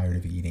get tired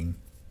of eating?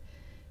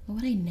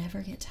 What would I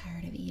never get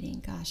tired of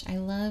eating? Gosh, I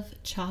love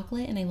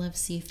chocolate and I love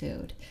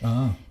seafood.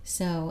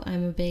 So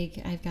I've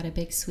got a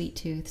big sweet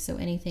tooth. So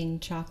anything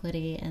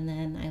chocolatey, and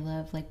then I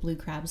love like blue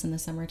crabs in the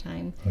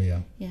summertime. Oh yeah.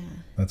 Yeah.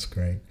 That's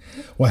great.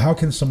 Well, how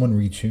can someone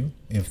reach you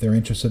if they're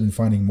interested in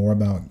finding more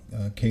about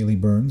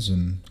Kaylee Burns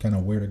and kind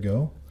of where to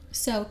go?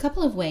 So a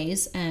couple of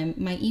ways.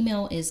 My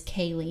email is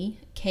Kaylee,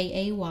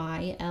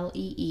 Kaylee,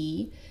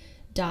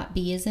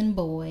 .b as in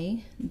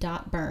boy,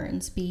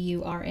 .burns,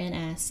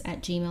 BURNS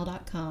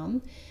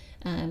 @gmail.com.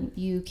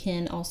 You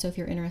can also, if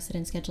you're interested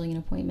in scheduling an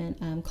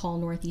appointment, call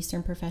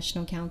Northeastern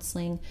Professional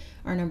Counseling.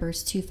 Our number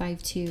is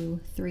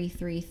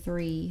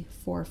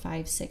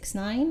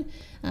 252-333-4569.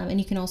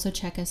 And you can also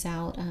check us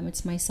out.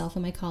 It's myself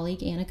and my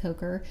colleague, Anna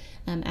Coker,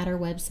 at our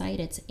website.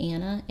 It's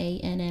Anna,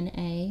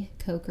 ANNA,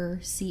 Coker,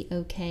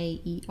 COKER.com.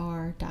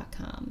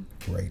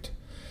 Great.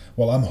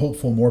 Well, I'm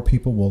hopeful more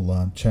people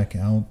will check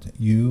out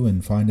you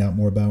and find out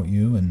more about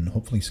you, and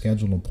hopefully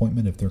schedule an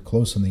appointment if they're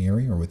close in the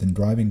area or within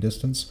driving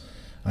distance.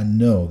 I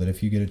know that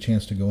if you get a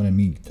chance to go in and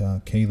meet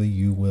Kaylee,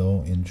 you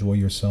will enjoy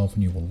yourself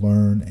and you will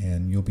learn,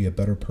 and you'll be a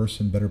better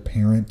person, better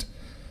parent.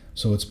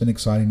 So it's been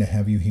exciting to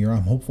have you here.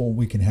 I'm hopeful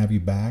we can have you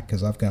back,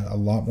 because I've got a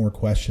lot more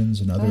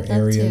questions in other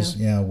areas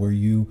where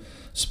you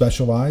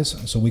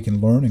specialize, so we can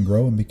learn and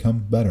grow and become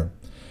better.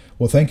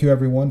 Well, thank you,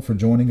 everyone, for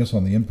joining us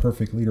on the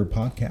Imperfect Leader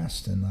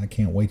podcast, and I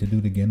can't wait to do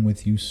it again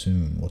with you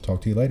soon. We'll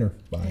talk to you later.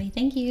 Bye. Right,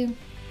 thank you.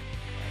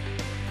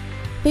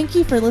 Thank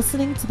you for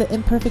listening to the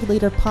Imperfect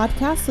Leader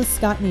podcast with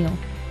Scott Neal.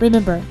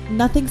 Remember,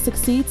 nothing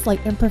succeeds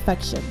like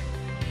imperfection.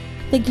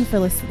 Thank you for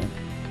listening.